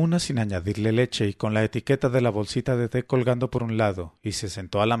acercó una sin añadirle leche y con la etiqueta de la bolsita de té colgando por un lado, y se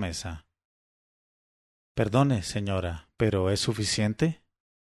sentó a la mesa. «Perdone, señora, ¿pero es suficiente?».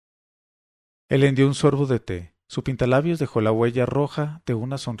 Él dio un sorbo de té. Su pintalabios dejó la huella roja de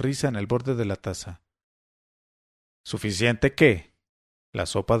una sonrisa en el borde de la taza. «¿Suficiente qué?». «La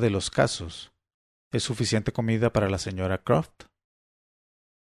sopa de los casos». ¿Es suficiente comida para la señora Croft?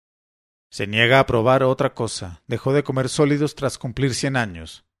 Se niega a probar otra cosa. Dejó de comer sólidos tras cumplir 100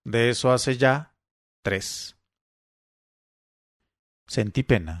 años. De eso hace ya 3. Sentí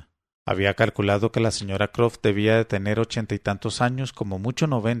pena. Había calculado que la señora Croft debía de tener 80 y tantos años, como mucho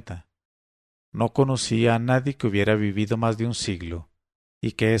 90. No conocía a nadie que hubiera vivido más de un siglo,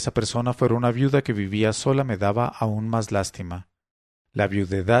 y que esa persona fuera una viuda que vivía sola me daba aún más lástima. La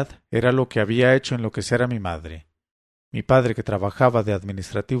viudedad era lo que había hecho enloquecer a mi madre. Mi padre, que trabajaba de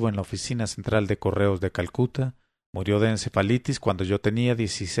administrativo en la oficina central de correos de Calcuta, murió de encefalitis cuando yo tenía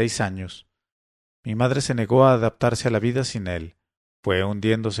 16 años. Mi madre se negó a adaptarse a la vida sin él. Fue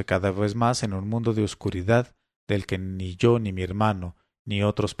hundiéndose cada vez más en un mundo de oscuridad del que ni yo ni mi hermano, ni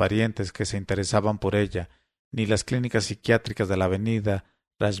otros parientes que se interesaban por ella, ni las clínicas psiquiátricas de la avenida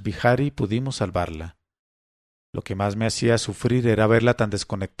Rashbihari pudimos salvarla. Lo que más me hacía sufrir era verla tan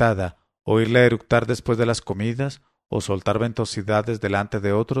desconectada, oírla eructar después de las comidas, o soltar ventosidades delante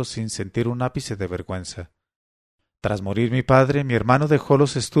de otros sin sentir un ápice de vergüenza. Tras morir mi padre, mi hermano dejó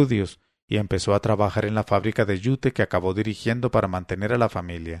los estudios y empezó a trabajar en la fábrica de yute que acabó dirigiendo para mantener a la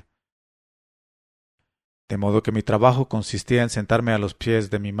familia. De modo que mi trabajo consistía en sentarme a los pies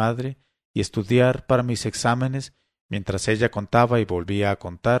de mi madre y estudiar para mis exámenes mientras ella contaba y volvía a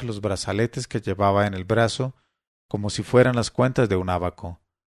contar los brazaletes que llevaba en el brazo como si fueran las cuentas de un ábaco.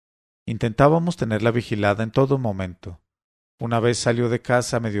 Intentábamos tenerla vigilada en todo momento. Una vez salió de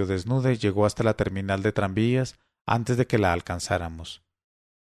casa medio desnuda y llegó hasta la terminal de tranvías antes de que la alcanzáramos.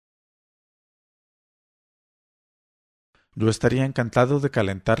 Yo estaría encantado de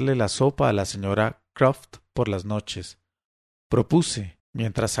calentarle la sopa a la señora Croft por las noches. Propuse,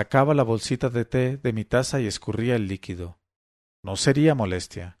 mientras sacaba la bolsita de té de mi taza y escurría el líquido. No sería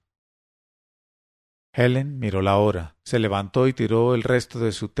molestia. Helen miró la hora, se levantó y tiró el resto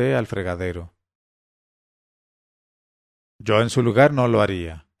de su té al fregadero. Yo en su lugar no lo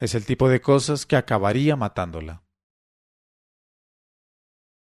haría. Es el tipo de cosas que acabaría matándola.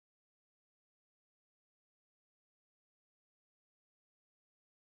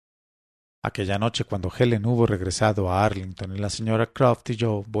 Aquella noche, cuando Helen hubo regresado a Arlington y la señora Croft y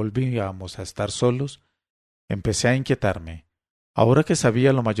yo volvíamos a estar solos, empecé a inquietarme. Ahora que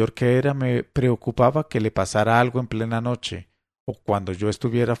sabía lo mayor que era, me preocupaba que le pasara algo en plena noche, o cuando yo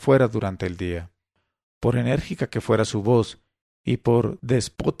estuviera fuera durante el día. Por enérgica que fuera su voz, y por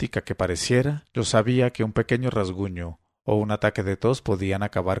despótica que pareciera, yo sabía que un pequeño rasguño o un ataque de tos podían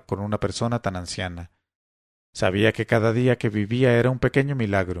acabar con una persona tan anciana. Sabía que cada día que vivía era un pequeño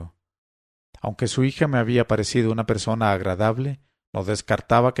milagro. Aunque su hija me había parecido una persona agradable, no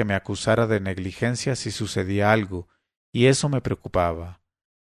descartaba que me acusara de negligencia si sucedía algo, y eso me preocupaba.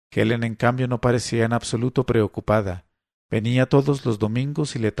 Helen, en cambio, no parecía en absoluto preocupada. Venía todos los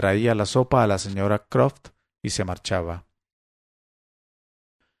domingos y le traía la sopa a la señora Croft y se marchaba.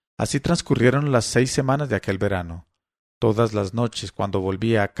 Así transcurrieron las 6 semanas de aquel verano. Todas las noches, cuando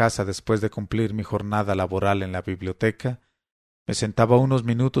volvía a casa después de cumplir mi jornada laboral en la biblioteca, me sentaba unos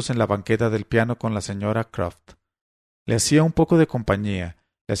minutos en la banqueta del piano con la señora Croft. Le hacía un poco de compañía,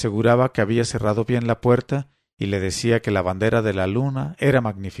 le aseguraba que había cerrado bien la puerta y le decía que la bandera de la luna era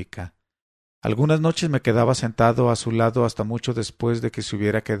magnífica. Algunas noches me quedaba sentado a su lado hasta mucho después de que se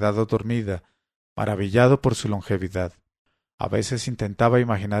hubiera quedado dormida, maravillado por su longevidad. A veces intentaba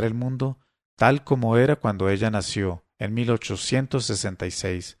imaginar el mundo tal como era cuando ella nació, en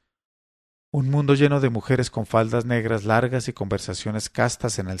 1866. Un mundo lleno de mujeres con faldas negras largas y conversaciones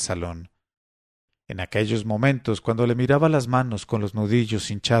castas en el salón. En aquellos momentos, cuando le miraba las manos con los nudillos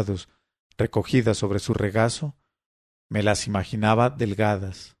hinchados, recogidas sobre su regazo, me las imaginaba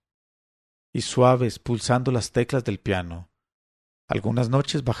delgadas y suaves pulsando las teclas del piano. Algunas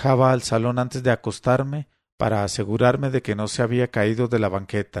noches bajaba al salón antes de acostarme para asegurarme de que no se había caído de la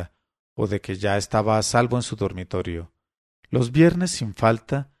banqueta o de que ya estaba a salvo en su dormitorio. Los viernes, sin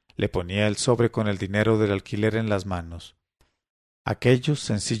falta, le ponía el sobre con el dinero del alquiler en las manos. Aquellos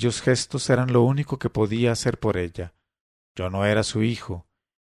sencillos gestos eran lo único que podía hacer por ella. Yo no era su hijo,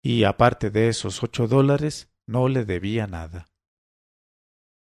 y aparte de esos $8, no le debía nada.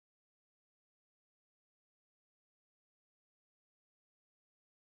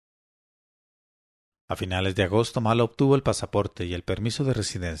 A finales de agosto, Mala obtuvo el pasaporte y el permiso de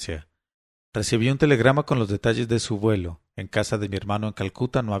residencia. Recibí un telegrama con los detalles de su vuelo. En casa de mi hermano en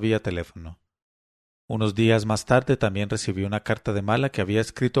Calcuta no había teléfono. Unos días más tarde también recibí una carta de Mala que había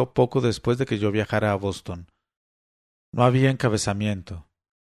escrito poco después de que yo viajara a Boston. No había encabezamiento.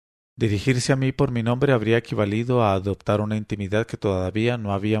 Dirigirse a mí por mi nombre habría equivalido a adoptar una intimidad que todavía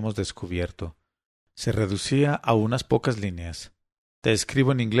no habíamos descubierto. Se reducía a unas pocas líneas. Te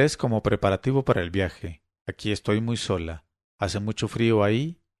escribo en inglés como preparativo para el viaje. Aquí estoy muy sola. Hace mucho frío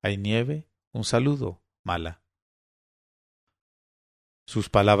ahí, hay nieve. Un saludo, Mala. Sus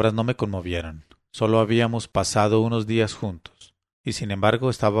palabras no me conmovieron. Solo habíamos pasado unos días juntos, y sin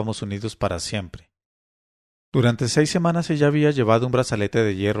embargo estábamos unidos para siempre. Durante 6 semanas ella había llevado un brazalete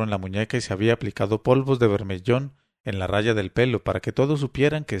de hierro en la muñeca y se había aplicado polvos de vermellón en la raya del pelo para que todos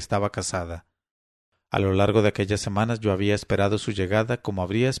supieran que estaba casada. A lo largo de aquellas semanas yo había esperado su llegada como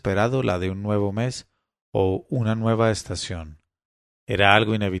habría esperado la de un nuevo mes o una nueva estación. Era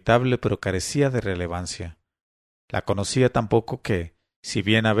algo inevitable, pero carecía de relevancia. La conocía tan poco que, si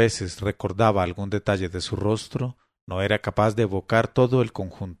bien a veces recordaba algún detalle de su rostro, no era capaz de evocar todo el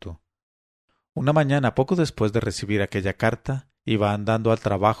conjunto. Una mañana, poco después de recibir aquella carta, iba andando al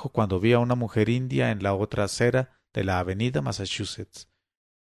trabajo cuando vi a una mujer india en la otra acera de la avenida Massachusetts.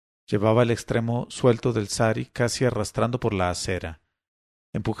 Llevaba el extremo suelto del sari casi arrastrando por la acera.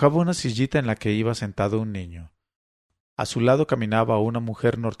 Empujaba una sillita en la que iba sentado un niño. A su lado caminaba una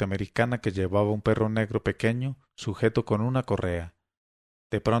mujer norteamericana que llevaba un perro negro pequeño sujeto con una correa.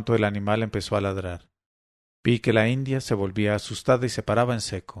 De pronto el animal empezó a ladrar. Vi que la india se volvía asustada y se paraba en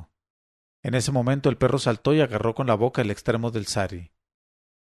seco. En ese momento el perro saltó y agarró con la boca el extremo del sari.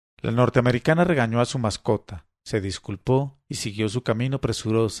 La norteamericana regañó a su mascota, se disculpó y siguió su camino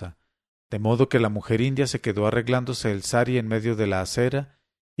presurosa, de modo que la mujer india se quedó arreglándose el sari en medio de la acera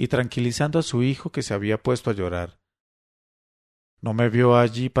y tranquilizando a su hijo que se había puesto a llorar. No me vio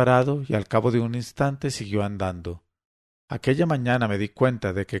allí parado y al cabo de un instante siguió andando. Aquella mañana me di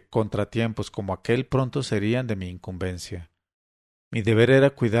cuenta de que contratiempos como aquel pronto serían de mi incumbencia. Mi deber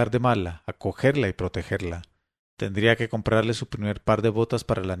era cuidar de Mala, acogerla y protegerla. Tendría que comprarle su primer par de botas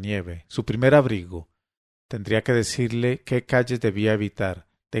para la nieve, su primer abrigo. Tendría que decirle qué calles debía evitar,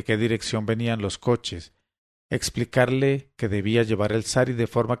 de qué dirección venían los coches, explicarle que debía llevar el sari de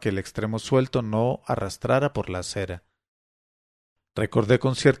forma que el extremo suelto no arrastrara por la acera. Recordé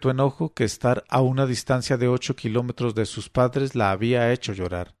con cierto enojo que estar a una distancia de 8 kilómetros de sus padres la había hecho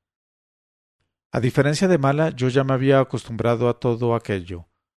llorar. A diferencia de Mala, yo ya me había acostumbrado a todo aquello,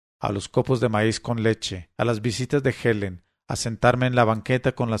 a los copos de maíz con leche, a las visitas de Helen, a sentarme en la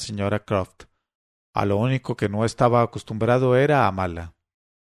banqueta con la señora Croft. A lo único que no estaba acostumbrado era a Mala.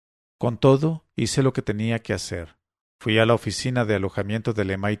 Con todo, hice lo que tenía que hacer. Fui a la oficina de alojamiento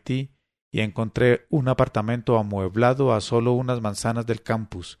del MIT y encontré un apartamento amueblado a solo unas manzanas del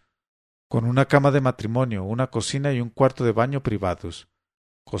campus, con una cama de matrimonio, una cocina y un cuarto de baño privados.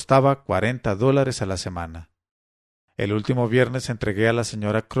 Costaba $40 a la semana. El último viernes entregué a la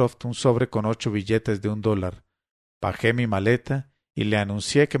señora Croft un sobre con 8 billetes de $1. Bajé mi maleta y le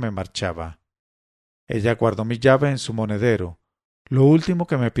anuncié que me marchaba. Ella guardó mi llave en su monedero. Lo último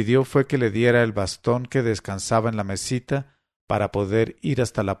que me pidió fue que le diera el bastón que descansaba en la mesita para poder ir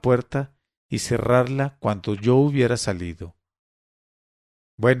hasta la puerta y cerrarla cuando yo hubiera salido.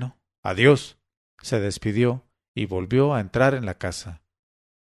 Bueno, adiós. Se despidió y volvió a entrar en la casa.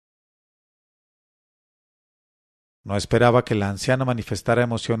 No esperaba que la anciana manifestara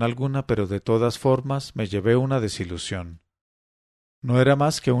emoción alguna, pero de todas formas me llevé una desilusión. No era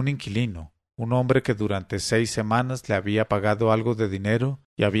más que un inquilino, un hombre que durante 6 semanas le había pagado algo de dinero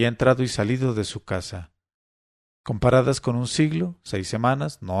y había entrado y salido de su casa. Comparadas con un siglo, 6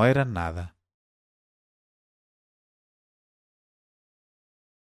 semanas no eran nada.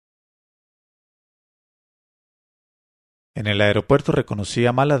 En el aeropuerto reconocí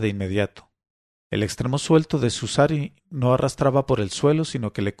a Mala de inmediato. El extremo suelto de su sari no arrastraba por el suelo,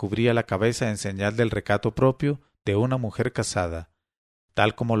 sino que le cubría la cabeza en señal del recato propio de una mujer casada,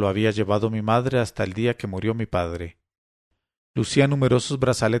 tal como lo había llevado mi madre hasta el día que murió mi padre. Lucía numerosos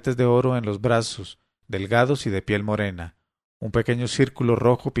brazaletes de oro en los brazos, delgados y de piel morena, un pequeño círculo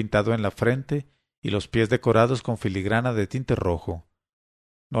rojo pintado en la frente y los pies decorados con filigrana de tinte rojo.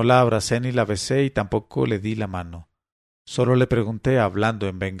 No la abracé ni la besé y tampoco le di la mano. Solo le pregunté, hablando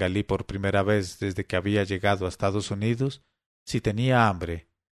en bengalí por primera vez desde que había llegado a Estados Unidos, si tenía hambre.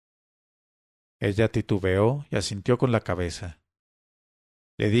 Ella titubeó y asintió con la cabeza.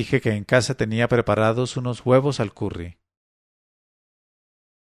 Le dije que en casa tenía preparados unos huevos al curry.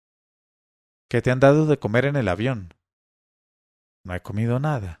 ¿Qué te han dado de comer en el avión? No he comido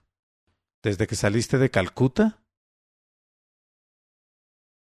nada. ¿Desde que saliste de Calcuta?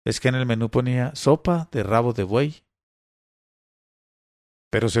 Es que en el menú ponía sopa de rabo de buey.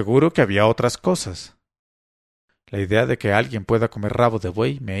 Pero seguro que había otras cosas. La idea de que alguien pueda comer rabo de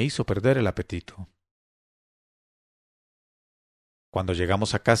buey me hizo perder el apetito. Cuando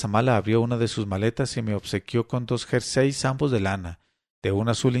llegamos a casa, Mala abrió una de sus maletas y me obsequió con 2 jerseys ambos de lana, de un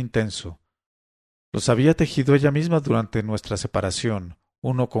azul intenso. Los había tejido ella misma durante nuestra separación,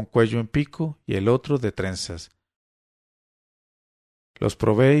 uno con cuello en pico y el otro de trenzas. Los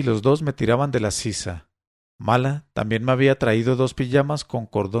probé y los dos me tiraban de la sisa. Mala también me había traído 2 pijamas con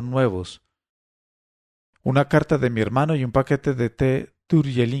cordón nuevos, una carta de mi hermano y un paquete de té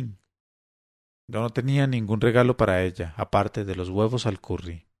Durjelin. Yo no tenía ningún regalo para ella, aparte de los huevos al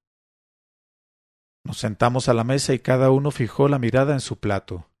curry. Nos sentamos a la mesa y cada uno fijó la mirada en su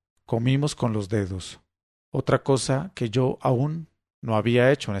plato. Comimos con los dedos, otra cosa que yo aún no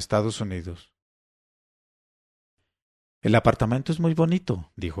había hecho en Estados Unidos. El apartamento es muy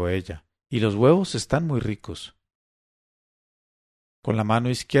bonito, dijo ella, y los huevos están muy ricos. Con la mano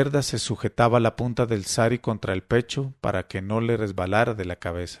izquierda se sujetaba la punta del sari contra el pecho para que no le resbalara de la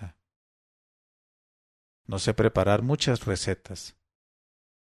cabeza. No sé preparar muchas recetas.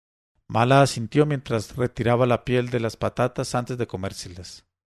 Mala asintió mientras retiraba la piel de las patatas antes de comérselas.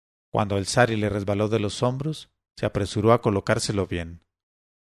 Cuando el sari le resbaló de los hombros, se apresuró a colocárselo bien.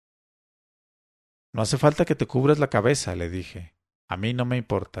 No hace falta que te cubras la cabeza, le dije. A mí no me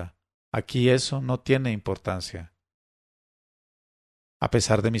importa. Aquí eso no tiene importancia. A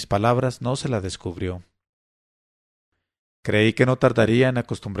pesar de mis palabras, no se la descubrió. Creí que no tardaría en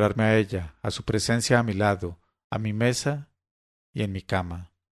acostumbrarme a ella, a su presencia a mi lado, a mi mesa y en mi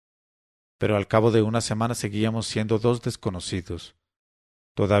cama. Pero al cabo de una semana seguíamos siendo 2 desconocidos.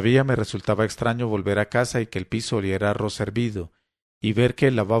 Todavía me resultaba extraño volver a casa y que el piso oliera a arroz hervido, y ver que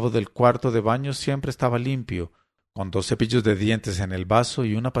el lavabo del cuarto de baño siempre estaba limpio, con 2 cepillos de dientes en el vaso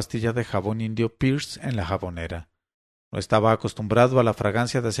y una pastilla de jabón indio Pierce en la jabonera. No estaba acostumbrado a la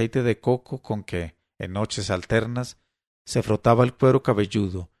fragancia de aceite de coco con que, en noches alternas, se frotaba el cuero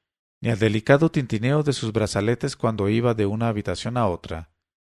cabelludo, ni al delicado tintineo de sus brazaletes cuando iba de una habitación a otra.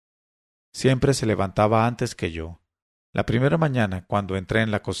 Siempre se levantaba antes que yo. La primera mañana, cuando entré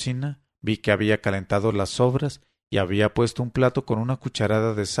en la cocina, vi que había calentado las sobras y había puesto un plato con una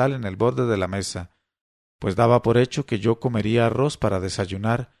cucharada de sal en el borde de la mesa, pues daba por hecho que yo comería arroz para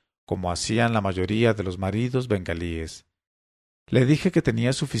desayunar, como hacían la mayoría de los maridos bengalíes. Le dije que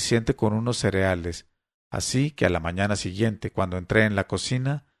tenía suficiente con unos cereales, así que a la mañana siguiente, cuando entré en la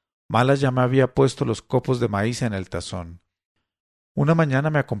cocina, Mala ya me había puesto los copos de maíz en el tazón. Una mañana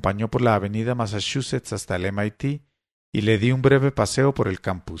me acompañó por la avenida Massachusetts hasta el MIT y le di un breve paseo por el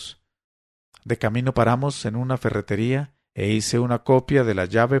campus. De camino paramos en una ferretería e hice una copia de la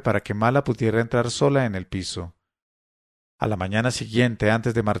llave para que Mala pudiera entrar sola en el piso. A la mañana siguiente,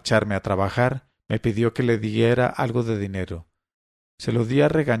 antes de marcharme a trabajar, me pidió que le diera algo de dinero. Se lo di a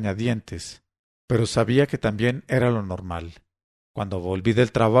regañadientes, pero sabía que también era lo normal. Cuando volví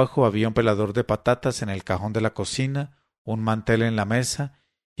del trabajo había un pelador de patatas en el cajón de la cocina, un mantel en la mesa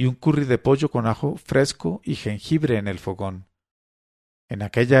y un curry de pollo con ajo fresco y jengibre en el fogón. En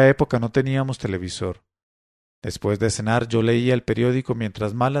aquella época no teníamos televisor. Después de cenar yo leía el periódico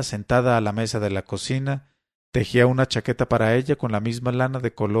mientras Mala, sentada a la mesa de la cocina, tejía una chaqueta para ella con la misma lana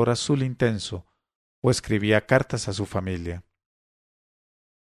de color azul intenso, o escribía cartas a su familia.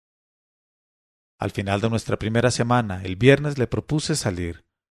 Al final de nuestra primera semana, el viernes, le propuse salir.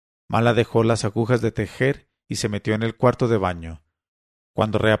 Mala dejó las agujas de tejer y se metió en el cuarto de baño.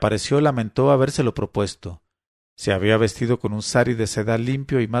 Cuando reapareció lamentó habérselo propuesto. Se había vestido con un sari de seda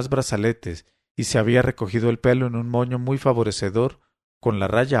limpio y más brazaletes, y se había recogido el pelo en un moño muy favorecedor, con la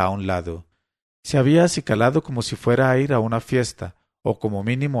raya a un lado. Se había acicalado como si fuera a ir a una fiesta, o como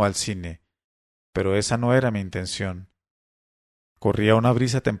mínimo al cine. Pero esa no era mi intención. Corría una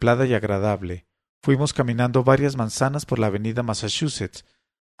brisa templada y agradable. Fuimos caminando varias manzanas por la avenida Massachusetts,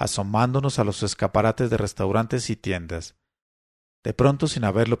 asomándonos a los escaparates de restaurantes y tiendas. De pronto, sin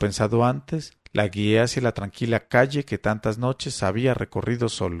haberlo pensado antes, la guié hacia la tranquila calle que tantas noches había recorrido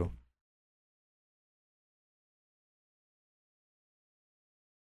solo.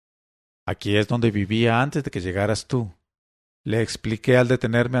 Aquí es donde vivía antes de que llegaras tú, le expliqué al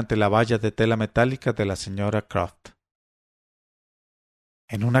detenerme ante la valla de tela metálica de la señora Croft.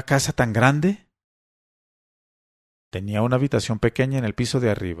 ¿En una casa tan grande? Tenía una habitación pequeña en el piso de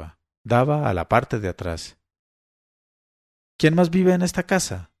arriba. Daba a la parte de atrás. ¿Quién más vive en esta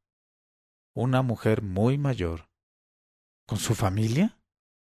casa? Una mujer muy mayor. ¿Con su familia?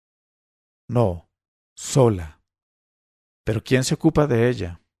 No, sola. ¿Pero quién se ocupa de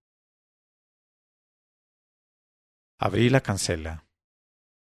ella? Abrí la cancela.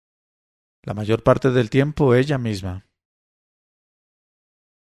 La mayor parte del tiempo ella misma.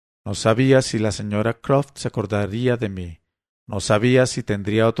 No sabía si la señora Croft se acordaría de mí. No sabía si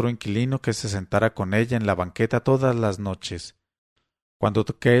tendría otro inquilino que se sentara con ella en la banqueta todas las noches. Cuando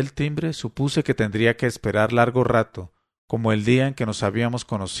toqué el timbre supuse que tendría que esperar largo rato, como el día en que nos habíamos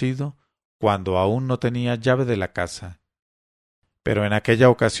conocido, cuando aún no tenía llave de la casa. Pero en aquella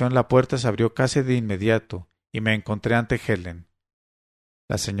ocasión la puerta se abrió casi de inmediato y me encontré ante Helen.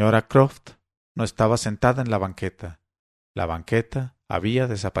 La señora Croft no estaba sentada en la banqueta. La banqueta había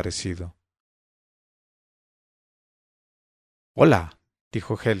desaparecido. «Hola»,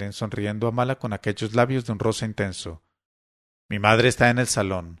 dijo Helen, sonriendo a Mala con aquellos labios de un rosa intenso. «Mi madre está en el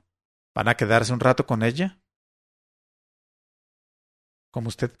salón. ¿Van a quedarse un rato con ella?» «Como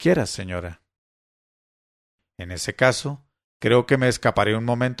usted quiera, señora». «En ese caso, creo que me escaparé un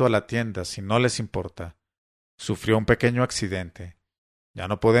momento a la tienda, si no les importa. Sufrió un pequeño accidente. Ya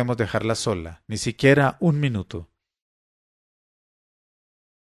no podemos dejarla sola, ni siquiera un minuto».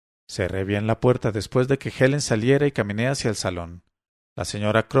 Cerré bien la puerta después de que Helen saliera y caminé hacia el salón. La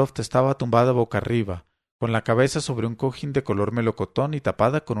señora Croft estaba tumbada boca arriba, con la cabeza sobre un cojín de color melocotón y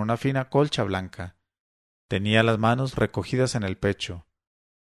tapada con una fina colcha blanca. Tenía las manos recogidas en el pecho.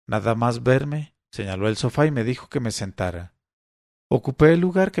 Nada más verme, señaló el sofá y me dijo que me sentara. Ocupé el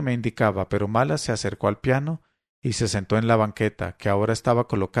lugar que me indicaba, pero Mala se acercó al piano y se sentó en la banqueta, que ahora estaba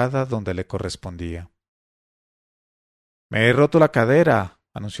colocada donde le correspondía. «Me he roto la cadera»,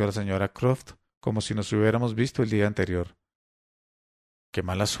 anunció la señora Croft, como si nos hubiéramos visto el día anterior. «Qué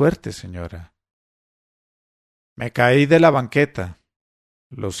mala suerte, señora». «Me caí de la banqueta».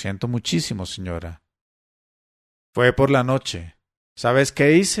 «Lo siento muchísimo, señora». «Fue por la noche. ¿Sabes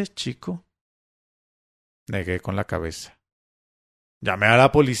qué hice, chico?» Negué con la cabeza. «Llamé a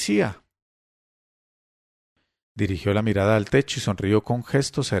la policía». Dirigió la mirada al techo y sonrió con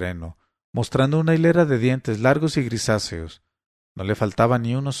gesto sereno, mostrando una hilera de dientes largos y grisáceos. No le faltaba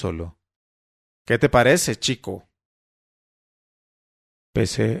ni uno solo. «¿Qué te parece, chico?»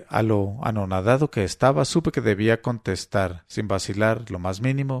 Pese a lo anonadado que estaba, supe que debía contestar. Sin vacilar lo más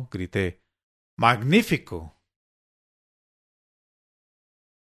mínimo, grité: «¡Magnífico!».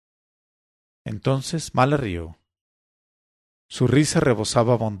 Entonces Mala rió. Su risa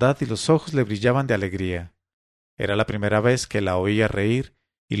rebosaba bondad y los ojos le brillaban de alegría. Era la primera vez que la oía reír,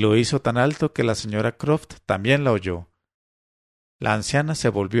 y lo hizo tan alto que la señora Croft también la oyó. La anciana se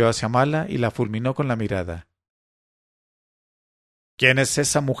volvió hacia Mala y la fulminó con la mirada. «¿Quién es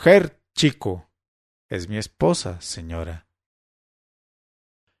esa mujer, chico?» «Es mi esposa, señora».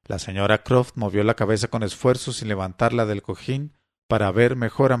 La señora Croft movió la cabeza con esfuerzo sin levantarla del cojín para ver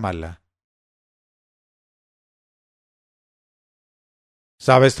mejor a Mala.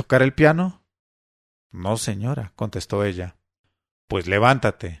 «¿Sabes tocar el piano?» «No, señora», contestó ella. «Pues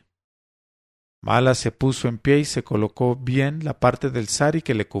levántate». Mala se puso en pie y se colocó bien la parte del sari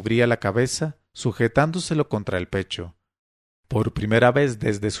que le cubría la cabeza, sujetándoselo contra el pecho. Por primera vez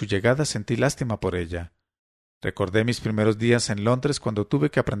desde su llegada sentí lástima por ella. Recordé mis primeros días en Londres cuando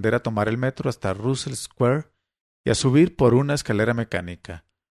tuve que aprender a tomar el metro hasta Russell Square y a subir por una escalera mecánica.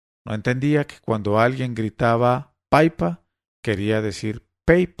 No entendía que cuando alguien gritaba «Paipa» quería decir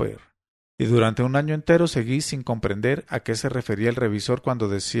 «paper», y durante un año entero seguí sin comprender a qué se refería el revisor cuando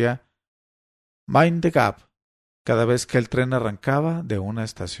decía «Mind the gap» cada vez que el tren arrancaba de una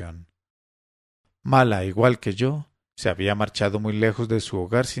estación. Mala, igual que yo, se había marchado muy lejos de su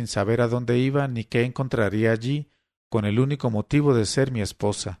hogar sin saber a dónde iba ni qué encontraría allí, con el único motivo de ser mi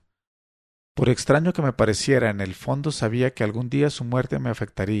esposa. Por extraño que me pareciera, en el fondo sabía que algún día su muerte me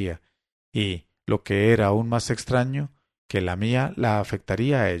afectaría, y, lo que era aún más extraño, que la mía la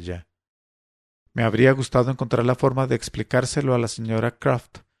afectaría a ella. Me habría gustado encontrar la forma de explicárselo a la señora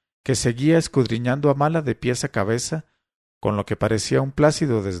Croft, que seguía escudriñando a Mala de pies a cabeza, con lo que parecía un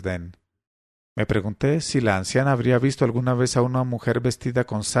plácido desdén. Me pregunté si la anciana habría visto alguna vez a una mujer vestida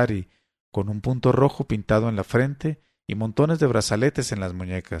con sari, con un punto rojo pintado en la frente y montones de brazaletes en las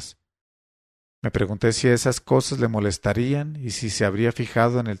muñecas. Me pregunté si esas cosas le molestarían y si se habría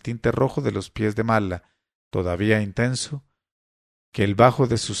fijado en el tinte rojo de los pies de Mala, todavía intenso, que el bajo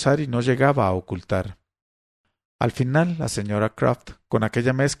de su sari no llegaba a ocultar. Al final, la señora Croft, con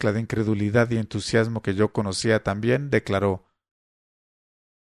aquella mezcla de incredulidad y entusiasmo que yo conocía también, declaró: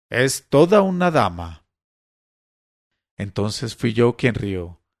 «Es toda una dama». Entonces fui yo quien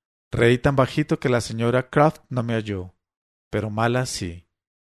rió. Reí tan bajito que la señora Croft no me oyó, pero Mala sí.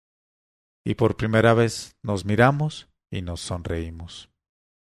 Y por primera vez nos miramos y nos sonreímos.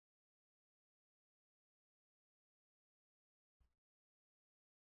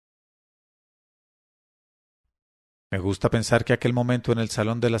 Me gusta pensar que aquel momento en el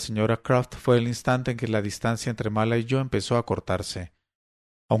salón de la señora Croft fue el instante en que la distancia entre Mala y yo empezó a cortarse.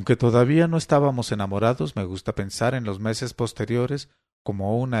 Aunque todavía no estábamos enamorados, me gusta pensar en los meses posteriores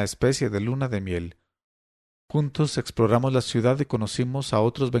como una especie de luna de miel. Juntos exploramos la ciudad y conocimos a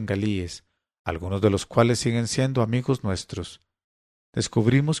otros bengalíes, algunos de los cuales siguen siendo amigos nuestros.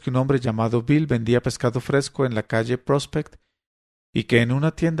 descubrimos que un hombre llamado Bill vendía pescado fresco en la calle Prospect y que en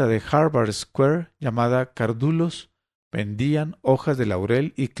una tienda de Harvard Square llamada Cardulos vendían hojas de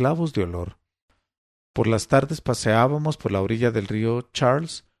laurel y clavos de olor. Por las tardes paseábamos por la orilla del río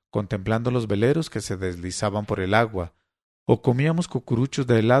Charles, contemplando los veleros que se deslizaban por el agua, o comíamos cucuruchos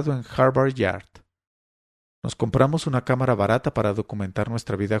de helado en Harvard Yard. Nos compramos una cámara barata para documentar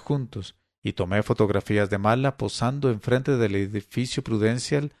nuestra vida juntos, y tomé fotografías de Mala posando enfrente del edificio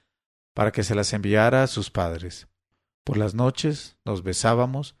Prudential para que se las enviara a sus padres. Por las noches nos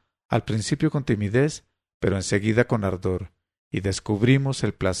besábamos, al principio con timidez, pero enseguida con ardor, y descubrimos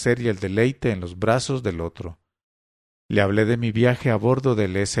el placer y el deleite en los brazos del otro. Le hablé de mi viaje a bordo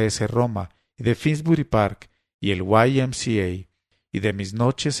del SS Roma y de Finsbury Park y el YMCA, y de mis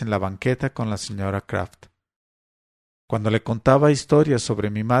noches en la banqueta con la señora Kraft. Cuando le contaba historias sobre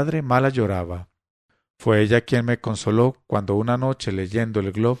mi madre, Mala lloraba. Fue ella quien me consoló cuando una noche, leyendo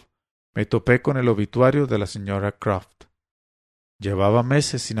el Globe, me topé con el obituario de la señora Kraft. Llevaba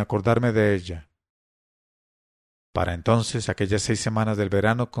meses sin acordarme de ella. Para entonces, aquellas 6 semanas del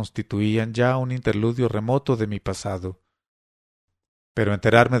verano constituían ya un interludio remoto de mi pasado. Pero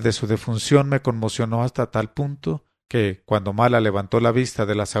enterarme de su defunción me conmocionó hasta tal punto que, cuando Mala levantó la vista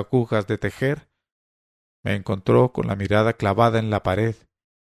de las agujas de tejer, me encontró con la mirada clavada en la pared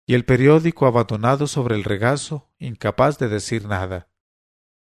y el periódico abandonado sobre el regazo, incapaz de decir nada.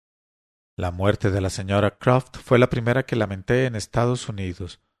 La muerte de la señora Kraft fue la primera que lamenté en Estados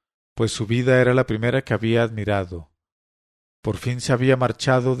Unidos, pues su vida era la primera que había admirado. Por fin se había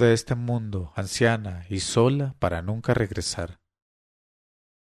marchado de este mundo, anciana y sola, para nunca regresar.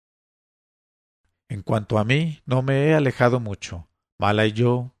 En cuanto a mí, no me he alejado mucho. Mala y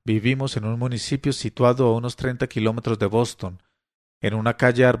yo vivimos en un municipio situado a unos 30 kilómetros de Boston, en una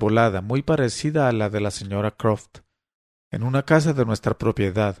calle arbolada muy parecida a la de la señora Croft, en una casa de nuestra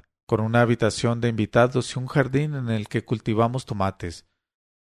propiedad, con una habitación de invitados y un jardín en el que cultivamos tomates.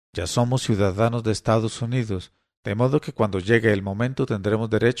 Ya somos ciudadanos de Estados Unidos, de modo que cuando llegue el momento tendremos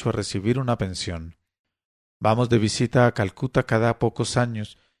derecho a recibir una pensión. Vamos de visita a Calcuta cada pocos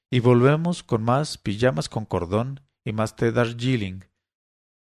años y volvemos con más pijamas con cordón y más té Darjeeling.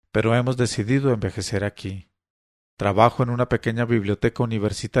 Pero hemos decidido envejecer aquí. Trabajo en una pequeña biblioteca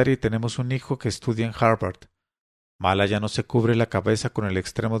universitaria y tenemos un hijo que estudia en Harvard. Mala ya no se cubre la cabeza con el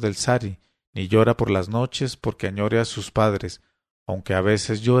extremo del sari, ni llora por las noches porque añore a sus padres, aunque a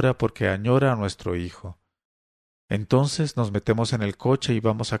veces llora porque añora a nuestro hijo. Entonces nos metemos en el coche y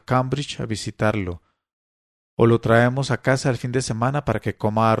vamos a Cambridge a visitarlo, o lo traemos a casa el fin de semana para que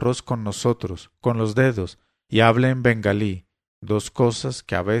coma arroz con nosotros, con los dedos, y hable en bengalí, 2 cosas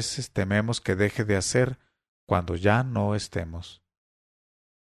que a veces tememos que deje de hacer cuando ya no estemos.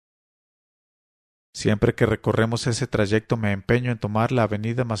 Siempre que recorremos ese trayecto me empeño en tomar la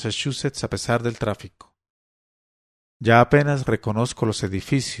avenida Massachusetts a pesar del tráfico. Ya apenas reconozco los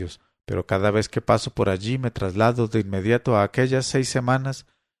edificios, pero cada vez que paso por allí me traslado de inmediato a aquellas 6 semanas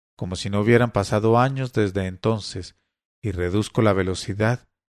como si no hubieran pasado años desde entonces, y reduzco la velocidad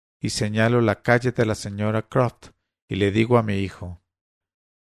y señalo la calle de la señora Croft y le digo a mi hijo: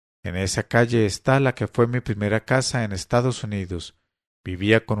 en esa calle está la que fue mi primera casa en Estados Unidos.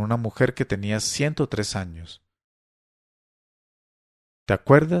 Vivía con una mujer que tenía 103 años. ¿Te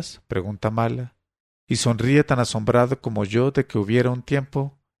acuerdas?, pregunta Mala, y sonríe tan asombrado como yo de que hubiera un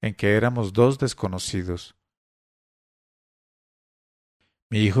tiempo en que éramos 2 desconocidos.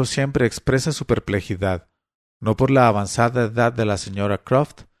 Mi hijo siempre expresa su perplejidad, no por la avanzada edad de la señora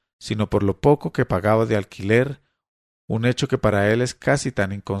Croft, sino por lo poco que pagaba de alquiler, un hecho que para él es casi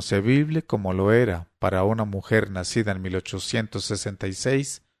tan inconcebible como lo era para una mujer nacida en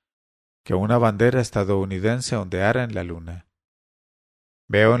 1866 que una bandera estadounidense ondeara en la luna.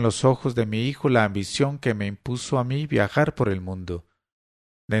 Veo en los ojos de mi hijo la ambición que me impuso a mí viajar por el mundo.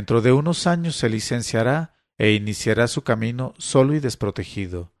 Dentro de unos años se licenciará e iniciará su camino solo y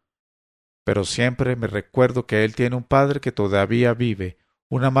desprotegido. Pero siempre me recuerdo que él tiene un padre que todavía vive,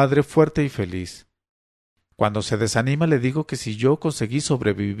 una madre fuerte y feliz. Cuando se desanima le digo que si yo conseguí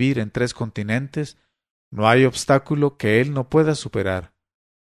sobrevivir en 3 continentes, no hay obstáculo que él no pueda superar.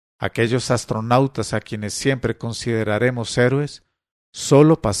 Aquellos astronautas a quienes siempre consideraremos héroes,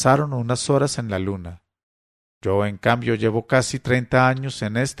 solo pasaron unas horas en la luna. Yo, en cambio, llevo casi 30 años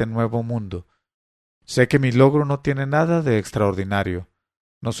en este nuevo mundo. Sé que mi logro no tiene nada de extraordinario.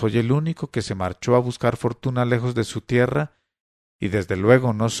 No soy el único que se marchó a buscar fortuna lejos de su tierra, y desde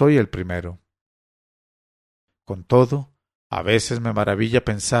luego no soy el primero. Con todo, a veces me maravilla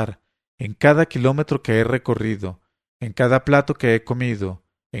pensar en cada kilómetro que he recorrido, en cada plato que he comido,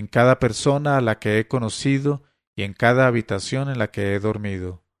 en cada persona a la que he conocido y en cada habitación en la que he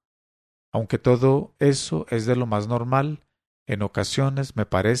dormido. Aunque todo eso es de lo más normal, en ocasiones me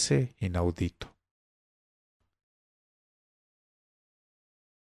parece inaudito.